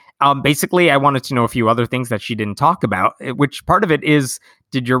 Yeah. Basically, I wanted to know a few other things that she didn't talk about, which part of it is,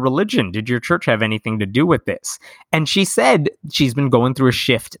 did your church have anything to do with this? And she said she's been going through a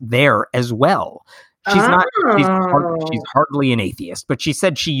shift there as well. She's hardly an atheist, but she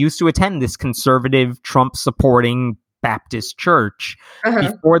said she used to attend this conservative, Trump-supporting Baptist church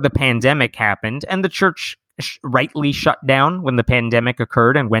before the pandemic happened, and the church rightly shut down when the pandemic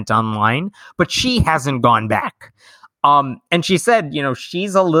occurred and went online, but she hasn't gone back. And she said,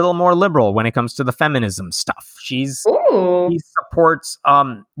 she's a little more liberal when it comes to the feminism stuff. She supports,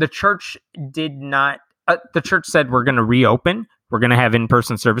 the church the church said, we're going to reopen. We're going to have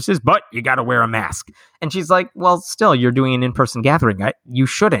in-person services, but you got to wear a mask. And she's like, well, still, you're doing an in-person gathering. You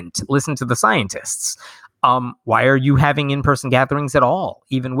shouldn't listen to the scientists. Why are you having in-person gatherings at all,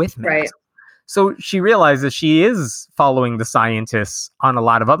 even with masks? Right. So she realizes she is following the scientists on a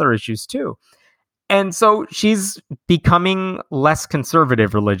lot of other issues too. And so she's becoming less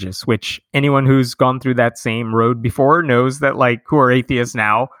conservative religious, which anyone who's gone through that same road before knows that, like, who are atheists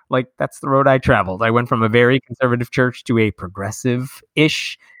now, like, that's the road I traveled. I went from a very conservative church to a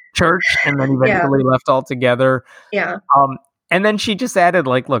progressive-ish church and then eventually left altogether. Yeah. And then she just added,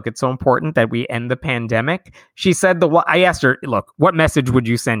 like, look, it's so important that we end the pandemic. She said, I asked her, look, what message would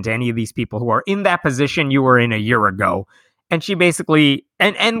you send to any of these people who are in that position you were in a year ago? And she basically,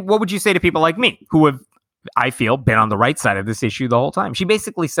 and what would you say to people like me who have, I feel, been on the right side of this issue the whole time? She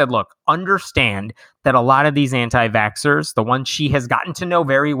basically said, look, understand that a lot of these anti-vaxxers, the ones she has gotten to know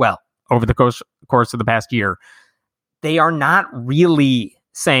very well over the course of the past year, they are not really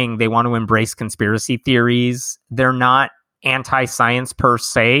saying they want to embrace conspiracy theories. They're not anti-science per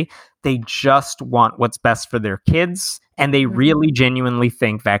se. They just want what's best for their kids, and they really genuinely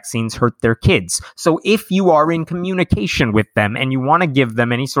think vaccines hurt their kids. So if you are in communication with them and you want to give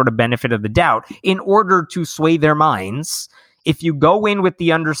them any sort of benefit of the doubt in order to sway their minds, if you go in with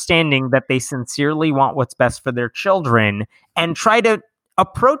the understanding that they sincerely want what's best for their children and try to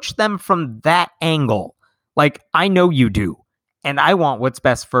approach them from that angle, like, I know you do, and I want what's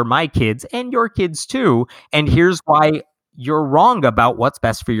best for my kids and your kids too, and here's why you're wrong about what's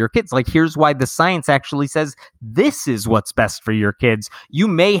best for your kids. Like, here's why the science actually says this is what's best for your kids. You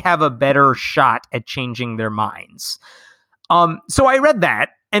may have a better shot at changing their minds. So I read that,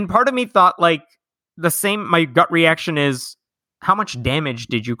 and part of me thought, like, my gut reaction is, how much damage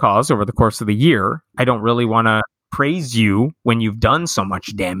did you cause over the course of the year? I don't really want to praise you when you've done so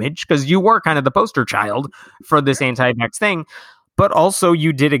much damage, because you were kind of the poster child for this anti-vax thing. But also,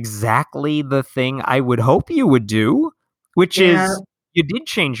 you did exactly the thing I would hope you would do, which is you did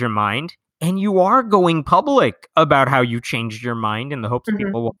change your mind, and you are going public about how you changed your mind in the hopes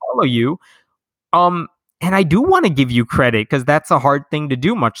people will follow you. And I do want to give you credit, because that's a hard thing to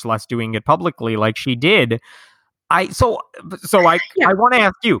do, much less doing it publicly like she did. I want to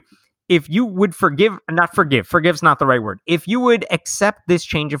ask you, if you would forgive's not the right word. If you would accept this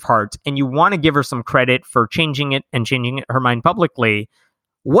change of heart and you want to give her some credit for changing her mind publicly,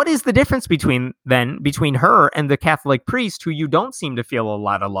 what is the difference between her and the Catholic priest who you don't seem to feel a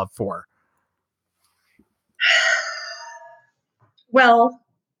lot of love for? Well,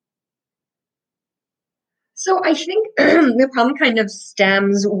 so I think the problem kind of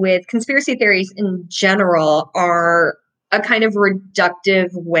stems with conspiracy theories in general are a kind of reductive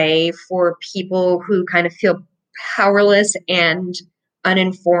way for people who kind of feel powerless and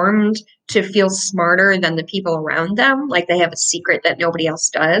uninformed to feel smarter than the people around them. Like they have a secret that nobody else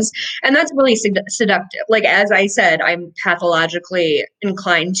does. And that's really seductive. Like, as I said, I'm pathologically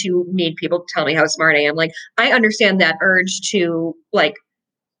inclined to need people to tell me how smart I am. Like, I understand that urge to, like,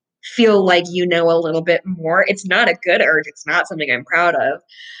 feel like you know a little bit more. It's not a good urge. It's not something I'm proud of.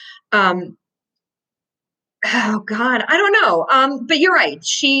 Oh God, I don't know. But you're right.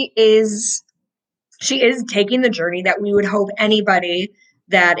 She is taking the journey that we would hope anybody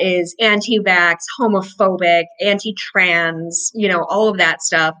that is anti-vax, homophobic, anti-trans, all of that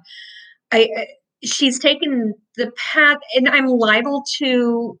stuff. She's taken the path, and I'm liable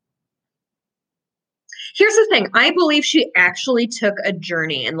to. Here's the thing. I believe she actually took a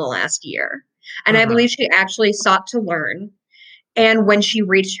journey in the last year. And I believe she actually sought to learn. And when she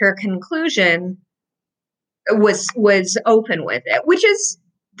reached her conclusion, was open with it, which is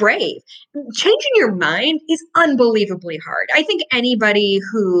brave. Changing your mind is unbelievably hard. I think anybody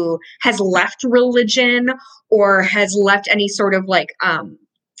who has left religion or has left any sort of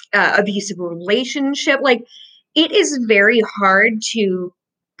abusive relationship, like, it is very hard to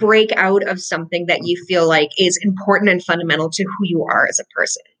break out of something that you feel like is important and fundamental to who you are as a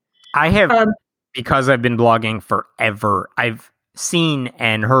person. I have, because I've been blogging forever, I've seen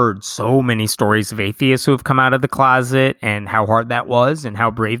and heard so many stories of atheists who have come out of the closet and how hard that was and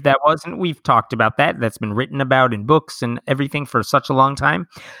how brave that was. And we've talked about that. That's been written about in books and everything for such a long time.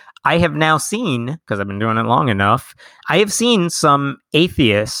 I have now seen, because I've been doing it long enough, I have seen some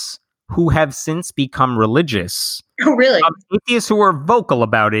atheists who have since become religious. Oh, really? Atheists who are vocal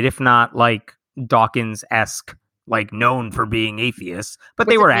about it, if not like Dawkins-esque, like known for being atheists, but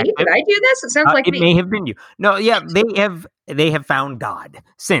they were active. Did I do this? It sounds like it may have been you. No, yeah, they have found God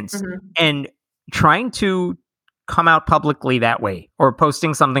since, and trying to come out publicly that way, or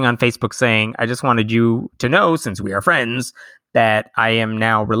posting something on Facebook saying, "I just wanted you to know, since we are friends, that I am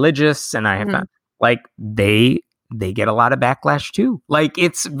now religious," and I have found, like, they get a lot of backlash too. Like,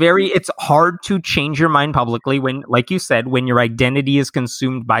 it's hard to change your mind publicly when, like you said, when your identity is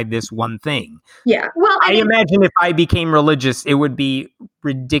consumed by this one thing. Yeah. Well, I imagine if I became religious, it would be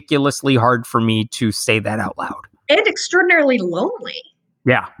ridiculously hard for me to say that out loud. And extraordinarily lonely.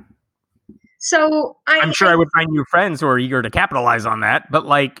 Yeah. So I'm sure I would find new friends who are eager to capitalize on that, but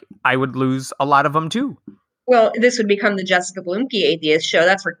like, I would lose a lot of them too. Well, this would become the Jessica Blumke Atheist Show.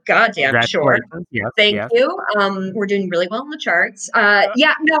 That's for goddamn sure. Yes, Thank you. We're doing really well in the charts. I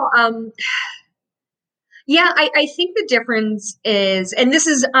think the difference is, and this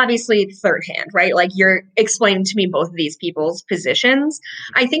is obviously third hand, right? Like, you're explaining to me both of these people's positions.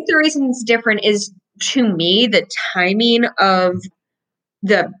 I think the reason it's different is, to me, the timing of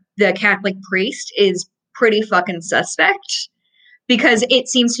the Catholic priest is pretty fucking suspect. Because it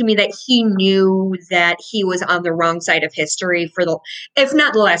seems to me that he knew that he was on the wrong side of history for if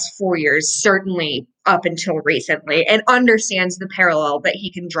not the last 4 years, certainly up until recently, and understands the parallel that he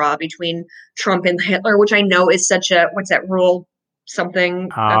can draw between Trump and Hitler, which I know is such a, what's that rule? Something.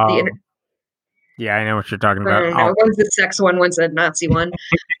 Yeah, I know what you're talking about. One's the sex one, one's the Nazi one.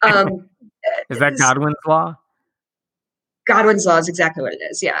 Is that Godwin's Law? Godwin's Law is exactly what it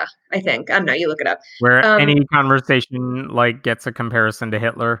is. Yeah, I think. I don't know. You look it up. Where any conversation like gets a comparison to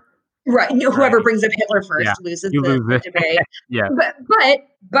Hitler. Right. Whoever brings up Hitler first loses the debate. Yeah.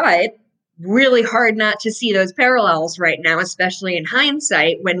 But really hard not to see those parallels right now, especially in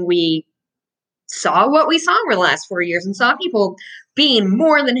hindsight, when we saw what we saw over the last 4 years and saw people being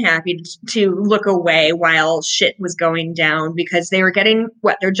more than happy to look away while shit was going down because they were getting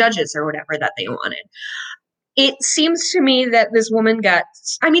their judges or whatever that they wanted. It seems to me that this woman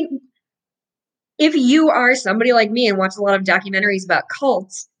if you are somebody like me and watch a lot of documentaries about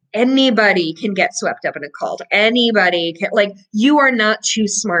cults, anybody can get swept up in a cult. Anybody can, you are not too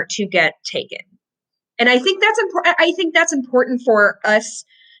smart to get taken. And I think that's important. I think that's important for us,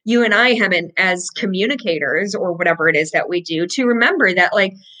 you and I, Hemant, as communicators or whatever it is that we do, to remember that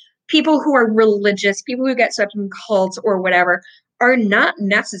people who are religious, people who get swept in cults or whatever, are not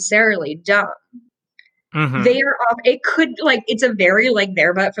necessarily dumb. Mm-hmm. They are off. It could it's a very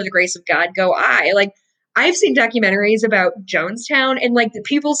there, but for the grace of God, go I. I've seen documentaries about Jonestown and the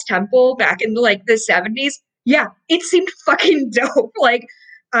People's Temple back in the 70s. Yeah, it seemed fucking dope.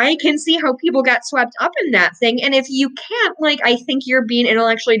 I can see how people got swept up in that thing. And if you can't, I think you're being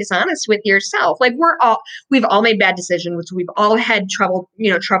intellectually dishonest with yourself. We've all made bad decisions. We've all had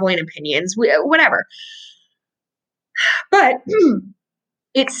troubling opinions, whatever. But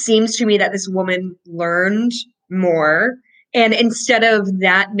it seems to me that this woman learned more. And instead of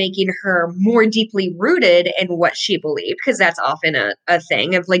that making her more deeply rooted in what she believed, because that's often a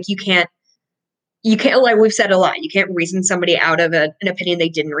thing of you can't, we've said a lot, you can't reason somebody out of an opinion they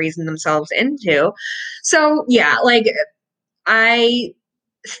didn't reason themselves into. So yeah, I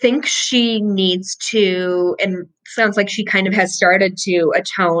think she needs to, and sounds like she kind of has started to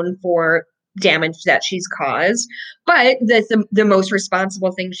atone for damage that she's caused. But the most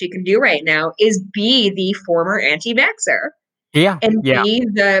responsible thing she can do right now is be the former anti-vaxxer. Yeah. And be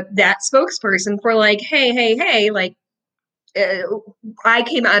that spokesperson for hey, I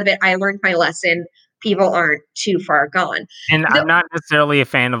came out of it. I learned my lesson. People aren't too far gone. And I'm not necessarily a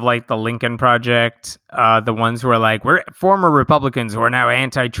fan of the Lincoln Project, the ones who are we're former Republicans who are now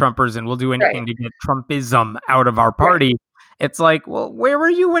anti-Trumpers and we'll do anything to get Trumpism out of our party. Right. It's well, where were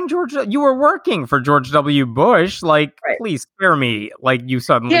you when you were working for George W. Bush? Please spare me. You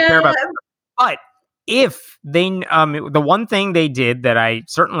suddenly care about that. But if they, the one thing they did that I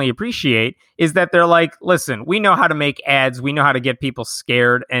certainly appreciate is that they're listen, we know how to make ads. We know how to get people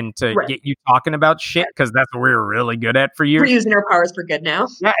scared and to get you talking about shit because that's what we're really good at for years. We're using our powers for good now.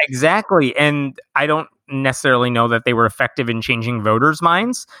 Yeah, exactly. And I don't necessarily know that they were effective in changing voters'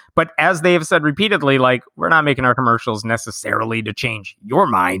 minds, but as they have said repeatedly, we're not making our commercials necessarily to change your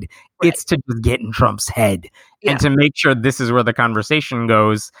mind. Right. It's to just get in Trump's head and to make sure this is where the conversation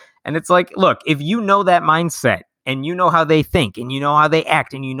goes. And it's look, if you know that mindset and you know how they think and you know how they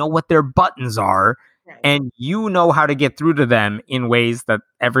act and you know what their buttons are and you know how to get through to them in ways that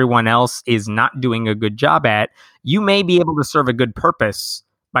everyone else is not doing a good job at, you may be able to serve a good purpose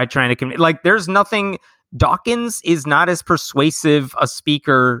by trying to there's nothing. Dawkins is not as persuasive a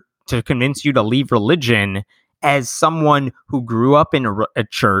speaker to convince you to leave religion as someone who grew up in a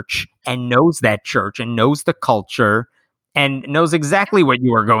church and knows that church and knows the culture and knows exactly what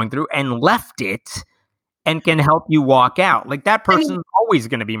you are going through and left it and can help you walk out. That person's always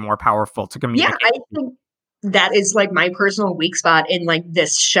going to be more powerful to communicate. Yeah, I think that is my personal weak spot in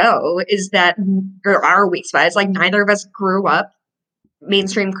this show is that, or our weak spot is neither of us grew up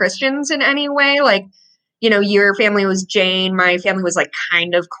mainstream Christians in any way. Your family was Jain. My family was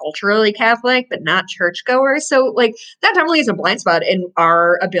kind of culturally Catholic, but not churchgoers. So that definitely is a blind spot in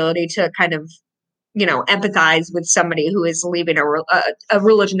our ability to kind of, empathize with somebody who is leaving a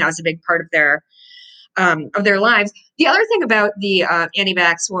religion that was a big part of their lives. The other thing about the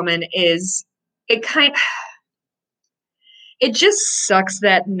anti-vax woman is it just sucks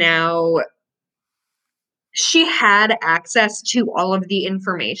that now she had access to all of the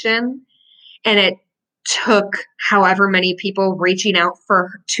information and it took however many people reaching out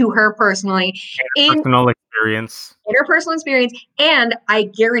to her personally interpersonal experience. And I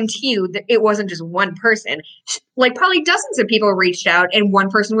guarantee you that it wasn't just one person, probably dozens of people reached out and one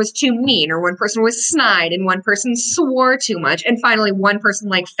person was too mean or one person was snide and one person swore too much. And finally one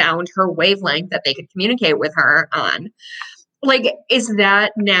person found her wavelength that they could communicate with her on. Is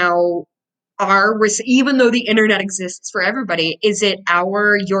that now even though the internet exists for everybody, is it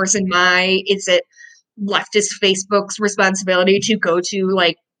yours and my, is it leftist Facebook's responsibility to go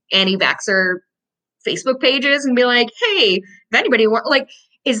to anti-vaxxer Facebook pages and be hey, if anybody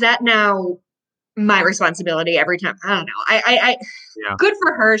is that now my responsibility every time? I don't know. Good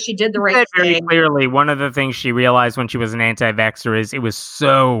for her. She did the right thing. Very clearly, one of the things she realized when she was an anti-vaxxer is it was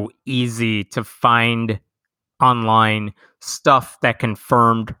so easy to find online stuff that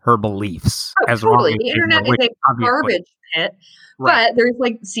confirmed her beliefs. Totally. The internet is a garbage pit. Right. But there's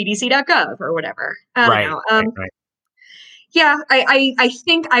CDC.gov or whatever. I don't know. Right. Yeah, I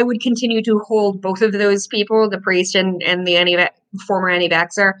think I would continue to hold both of those people, the priest and the former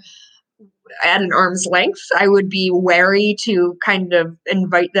anti-vaxxer, at an arm's length. I would be wary to kind of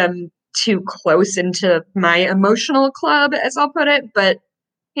invite them too close into my emotional club, as I'll put it. But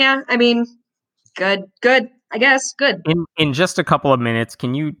yeah, I mean, good, I guess, good. In just a couple of minutes,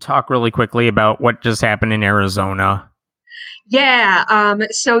 can you talk really quickly about what just happened in Arizona? Yeah.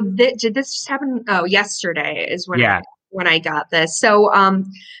 So did this just happen? Oh, yesterday is when I got this. So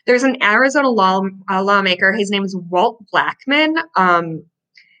there's an Arizona lawmaker. His name is Walt Blackman.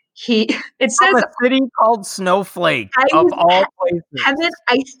 It says from a city called Snowflake of all places. Kevin,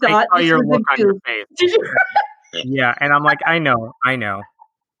 I thought I saw your look on your face. Yeah, and I'm like, I know. I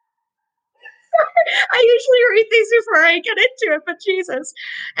usually read these before I get into it, but Jesus.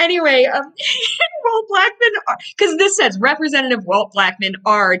 Anyway, Walt Blackman, because this says Representative Walt Blackman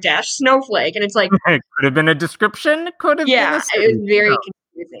R-Snowflake, and it's like it could have been a description. Could have been a city. It was very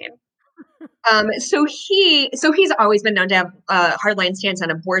confusing. So he's always been known to have a hardline stance on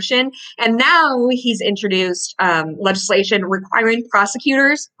abortion, and now he's introduced legislation requiring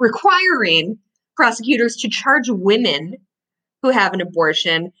prosecutors to charge women who have an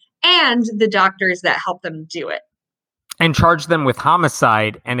abortion and the doctors that help them do it, and charge them with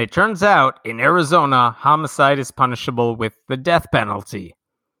homicide. And it turns out in Arizona, homicide is punishable with the death penalty.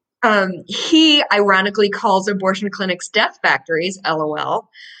 He ironically calls abortion clinics death factories, LOL.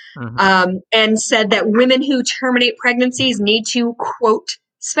 Mm-hmm. And said that women who terminate pregnancies need to, quote,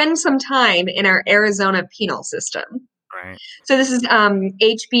 spend some time in our Arizona penal system. Right. So this is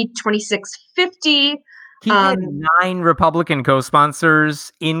HB 2650. He had 9 Republican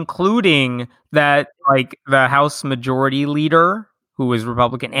co-sponsors, including that, like, the House Majority Leader, who is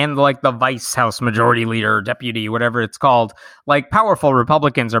Republican, and like the Vice House Majority Leader, Deputy, whatever it's called. Like, powerful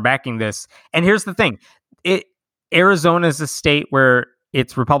Republicans are backing this. And here's the thing: Arizona is a state where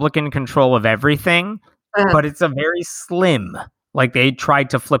it's Republican control of everything, but it's a very slim. Like, they tried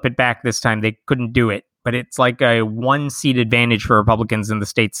to flip it back this time. They couldn't do it, but it's like a 1-seat advantage for Republicans in the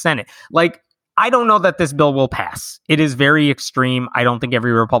state Senate. Like, I don't know that this bill will pass. It is very extreme. I don't think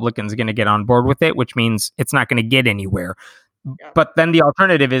every Republican is going to get on board with it, which means it's not going to get anywhere. Yeah. But then the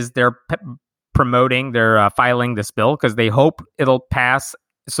alternative is they're filing this bill because they hope it'll pass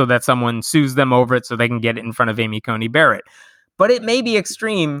so that someone sues them over it so they can get it in front of Amy Coney Barrett. But it may be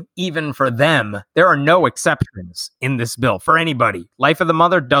extreme even for them. There are no exceptions in this bill for anybody. Life of the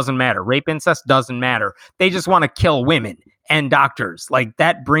mother doesn't matter. Rape, incest doesn't matter. They just want to kill women and doctors. Like,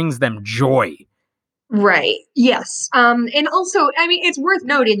 that brings them joy. Right. Yes. And also, I mean, it's worth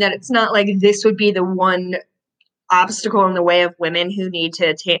noting that it's not like this would be the one obstacle in the way of women who need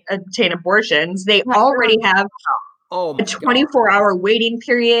to obtain abortions. They already have a 24-hour waiting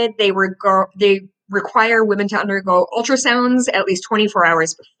period. They require women to undergo ultrasounds at least 24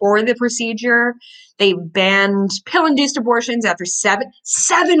 hours before the procedure. They banned pill-induced abortions after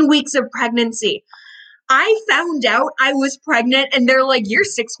seven weeks of pregnancy. I found out I was pregnant and they're like, you're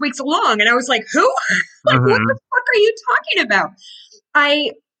 6 weeks along. And I was like, who? Like, what the fuck are you talking about?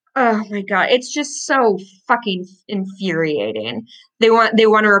 Oh my God, it's just so fucking infuriating. They want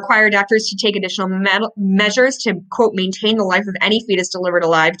to require doctors to take additional measures to, quote, maintain the life of any fetus delivered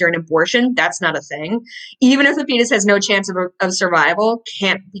alive during abortion. That's not a thing. Even if the fetus has no chance of survival,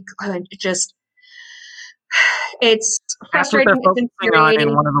 can't be just. It's frustrating. That's what they're focusing on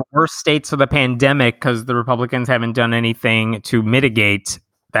in one of the worst states of the pandemic because the Republicans haven't done anything to mitigate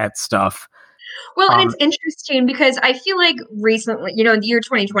that stuff. Well, and it's interesting because I feel like recently, in the year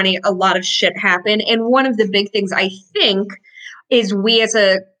 2020, a lot of shit happened. And one of the big things I think is we as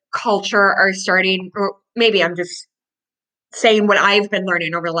a culture are starting, or maybe I'm just saying what I've been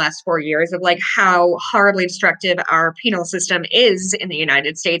learning over the last 4 years of like how horribly destructive our penal system is in the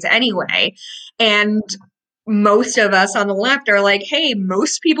United States anyway. And most of us on the left are like, hey,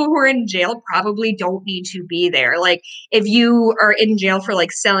 most people who are in jail probably don't need to be there. Like, if you are in jail for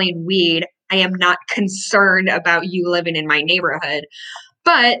like selling weed, I am not concerned about you living in my neighborhood.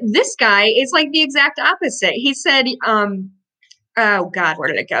 But this guy is like the exact opposite. He said, oh God, where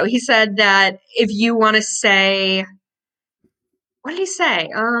did it go? He said that if you want to say, what did he say?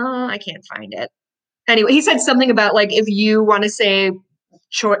 I can't find it. Anyway, he said something about like, if you want to say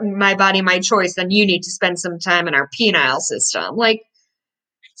my body, my choice, then you need to spend some time in our penile system. Like,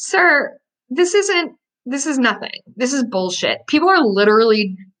 sir, this is nothing. This is bullshit. People are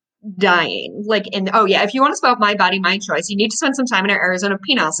literally dying. Like, if you want to spell my body, my choice, you need to spend some time in our Arizona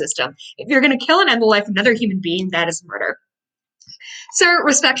penal system. If you're going to kill and end the life of another human being, that is murder. Sir,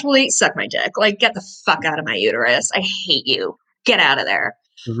 respectfully, suck my dick. Like, get the fuck out of my uterus. I hate you. Get out of there.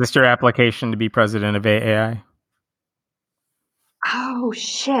 Is this your application to be president of AAI? Oh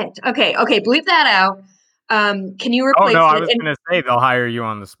shit. Okay. Bleep that out. Can you Oh replace no, I it? was going to say they'll hire you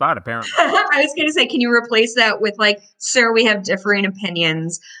on the spot. Apparently, I was going to say, can you replace that with like, sir, we have differing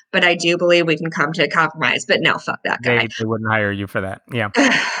opinions, but I do believe we can come to a compromise. But no, fuck that guy. they wouldn't hire you for that. Yeah.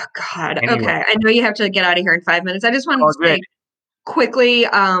 God. Anyway. Okay. I know you have to get out of here in 5 minutes. I just wanted to say quickly,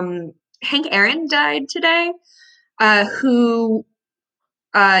 Hank Aaron died today. Who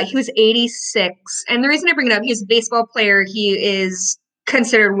he was 86. And the reason I bring it up, he's a baseball player. He is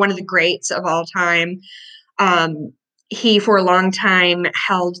considered one of the greats of all time. He, for a long time,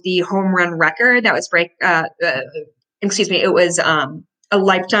 held the home run record. That was it was a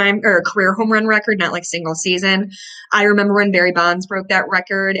lifetime or a career home run record, not like single season. I remember when Barry Bonds broke that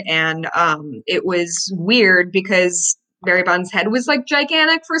record, and it was weird because Barry Bonds' head was like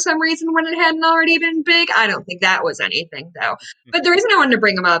gigantic for some reason when it hadn't already been big. I don't think that was anything though. But the reason I wanted to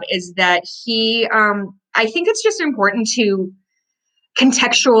bring him up is that he, I think it's just important to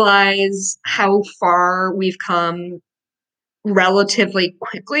contextualize how far we've come relatively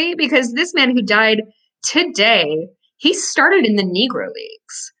quickly, because this man who died today, he started in the Negro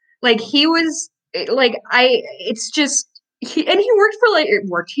Leagues. Like he was like, it's just, he played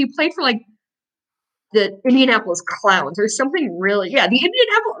for like the Indianapolis Clowns or something really. Yeah, the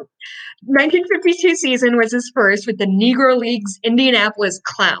Indianapolis 1952 season was his first with the Negro Leagues Indianapolis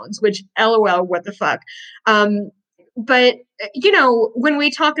Clowns, which LOL, what the fuck. But, you know, when we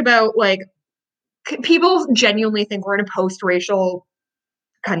talk about like, people genuinely think we're in a post-racial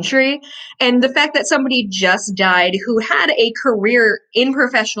country. And the fact that somebody just died who had a career in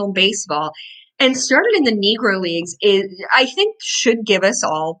professional baseball and started in the Negro Leagues is, I think, should give us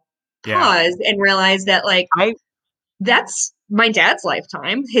all pause and realize that, like, that's my dad's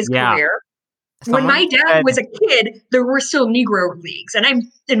lifetime, his career. When my dad was a kid, there were still Negro Leagues, and I'm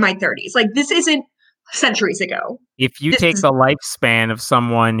in my 30s. Like, this isn't centuries ago. If you take the lifespan of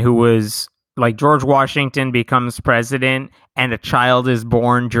someone who was like George Washington becomes president and a child is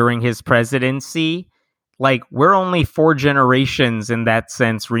born during his presidency, like we're only 4 generations in that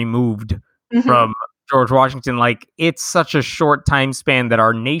sense removed from George Washington. Like it's such a short time span that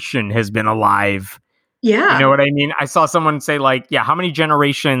our nation has been alive. Yeah. You know what I mean? I saw someone say like, yeah, how many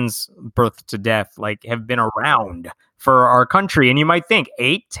generations birth to death like have been around for our country? And you might think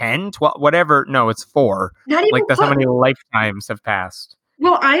 8, 10, 12, whatever. No, it's 4. Not even like that's how many lifetimes have passed.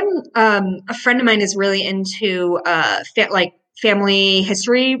 Well, I'm a friend of mine is really into family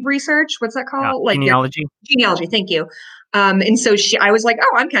history research. What's that called? Like genealogy. Genealogy. Thank you. And so I was like,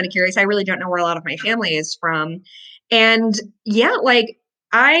 oh, I'm kind of curious. I really don't know where a lot of my family is from. And yeah, like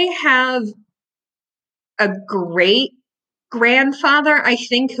I have a great grandfather, I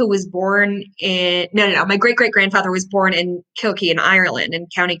think, who was born in my great grandfather was born in Kilkee in Ireland in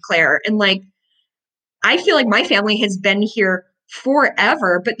County Clare. And like I feel like my family has been here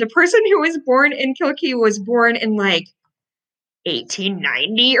forever, but the person who was born in Kilkee was born in like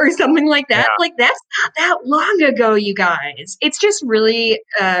 1890 or something like that. Yeah. Like that's not that long ago, you guys. It's just really,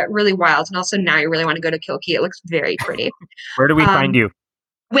 really wild. And also now you really want to go to Kilkee. It looks very pretty. Where do we find you?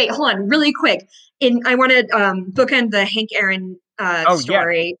 Wait, hold on, really quick. I want to bookend the Hank Aaron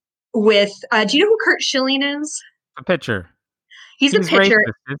story with. Do you know who Curt Schilling is? A pitcher. He's a pitcher.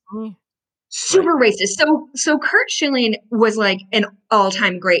 Racist, isn't he? Super racist. So Curt Schilling was like an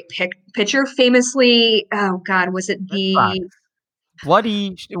all-time great pitcher. Famously, oh God, was it the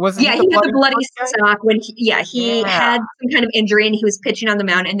bloody? He had the bloody sock when he had some kind of injury and he was pitching on the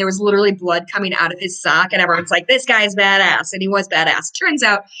mound and there was literally blood coming out of his sock and everyone's like, this guy's badass, and he was badass. Turns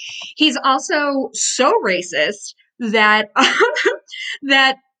out he's also so racist that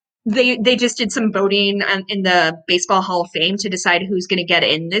that they just did some voting in the Baseball Hall of Fame to decide who's going to get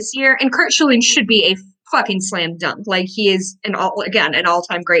in this year. And Curt Schilling should be a fucking slam dunk. Like he is an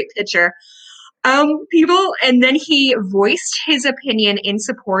all-time great pitcher. People, and then he voiced his opinion in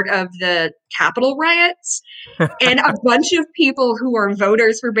support of the Capitol riots. And a bunch of people who are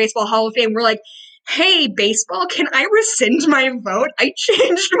voters for Baseball Hall of Fame were like, hey, baseball, can I rescind my vote? I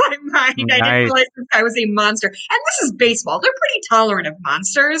changed my mind. Nice. I didn't realize this guy was a monster. And this is baseball. They're pretty tolerant of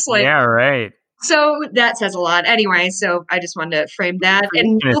monsters. Like, yeah, right. So that says a lot. Anyway, so I just wanted to frame that.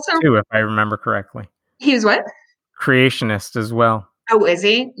 And also, too, if I remember correctly. He was what? Creationist as well. Oh, is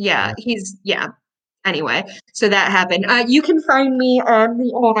he? Yeah. Anyway, so that happened. You can find me on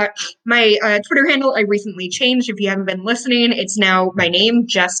my Twitter handle. I recently changed. If you haven't been listening, it's now my name,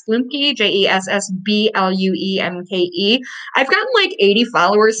 Jess Blumke, JessBluemke. I've gotten like 80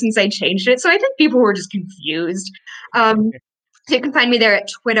 followers since I changed it, so I think people were just confused. So you can find me there at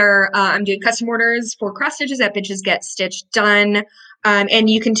Twitter. I'm doing custom orders for cross stitches at Bitches Get Stitched Done. And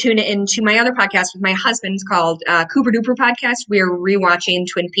you can tune into my other podcast with my husband called Cooper Duper Podcast. We're rewatching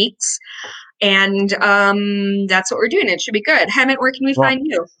Twin Peaks. And that's what we're doing. It should be good. Hemant, where can we find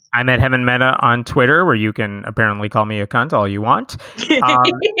you? I'm at Hemant Mehta on Twitter, where you can apparently call me a cunt all you want. And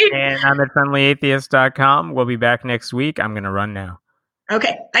I'm at friendlyatheist.com. We'll be back next week. I'm going to run now.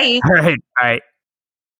 Okay. Bye. All right. Bye.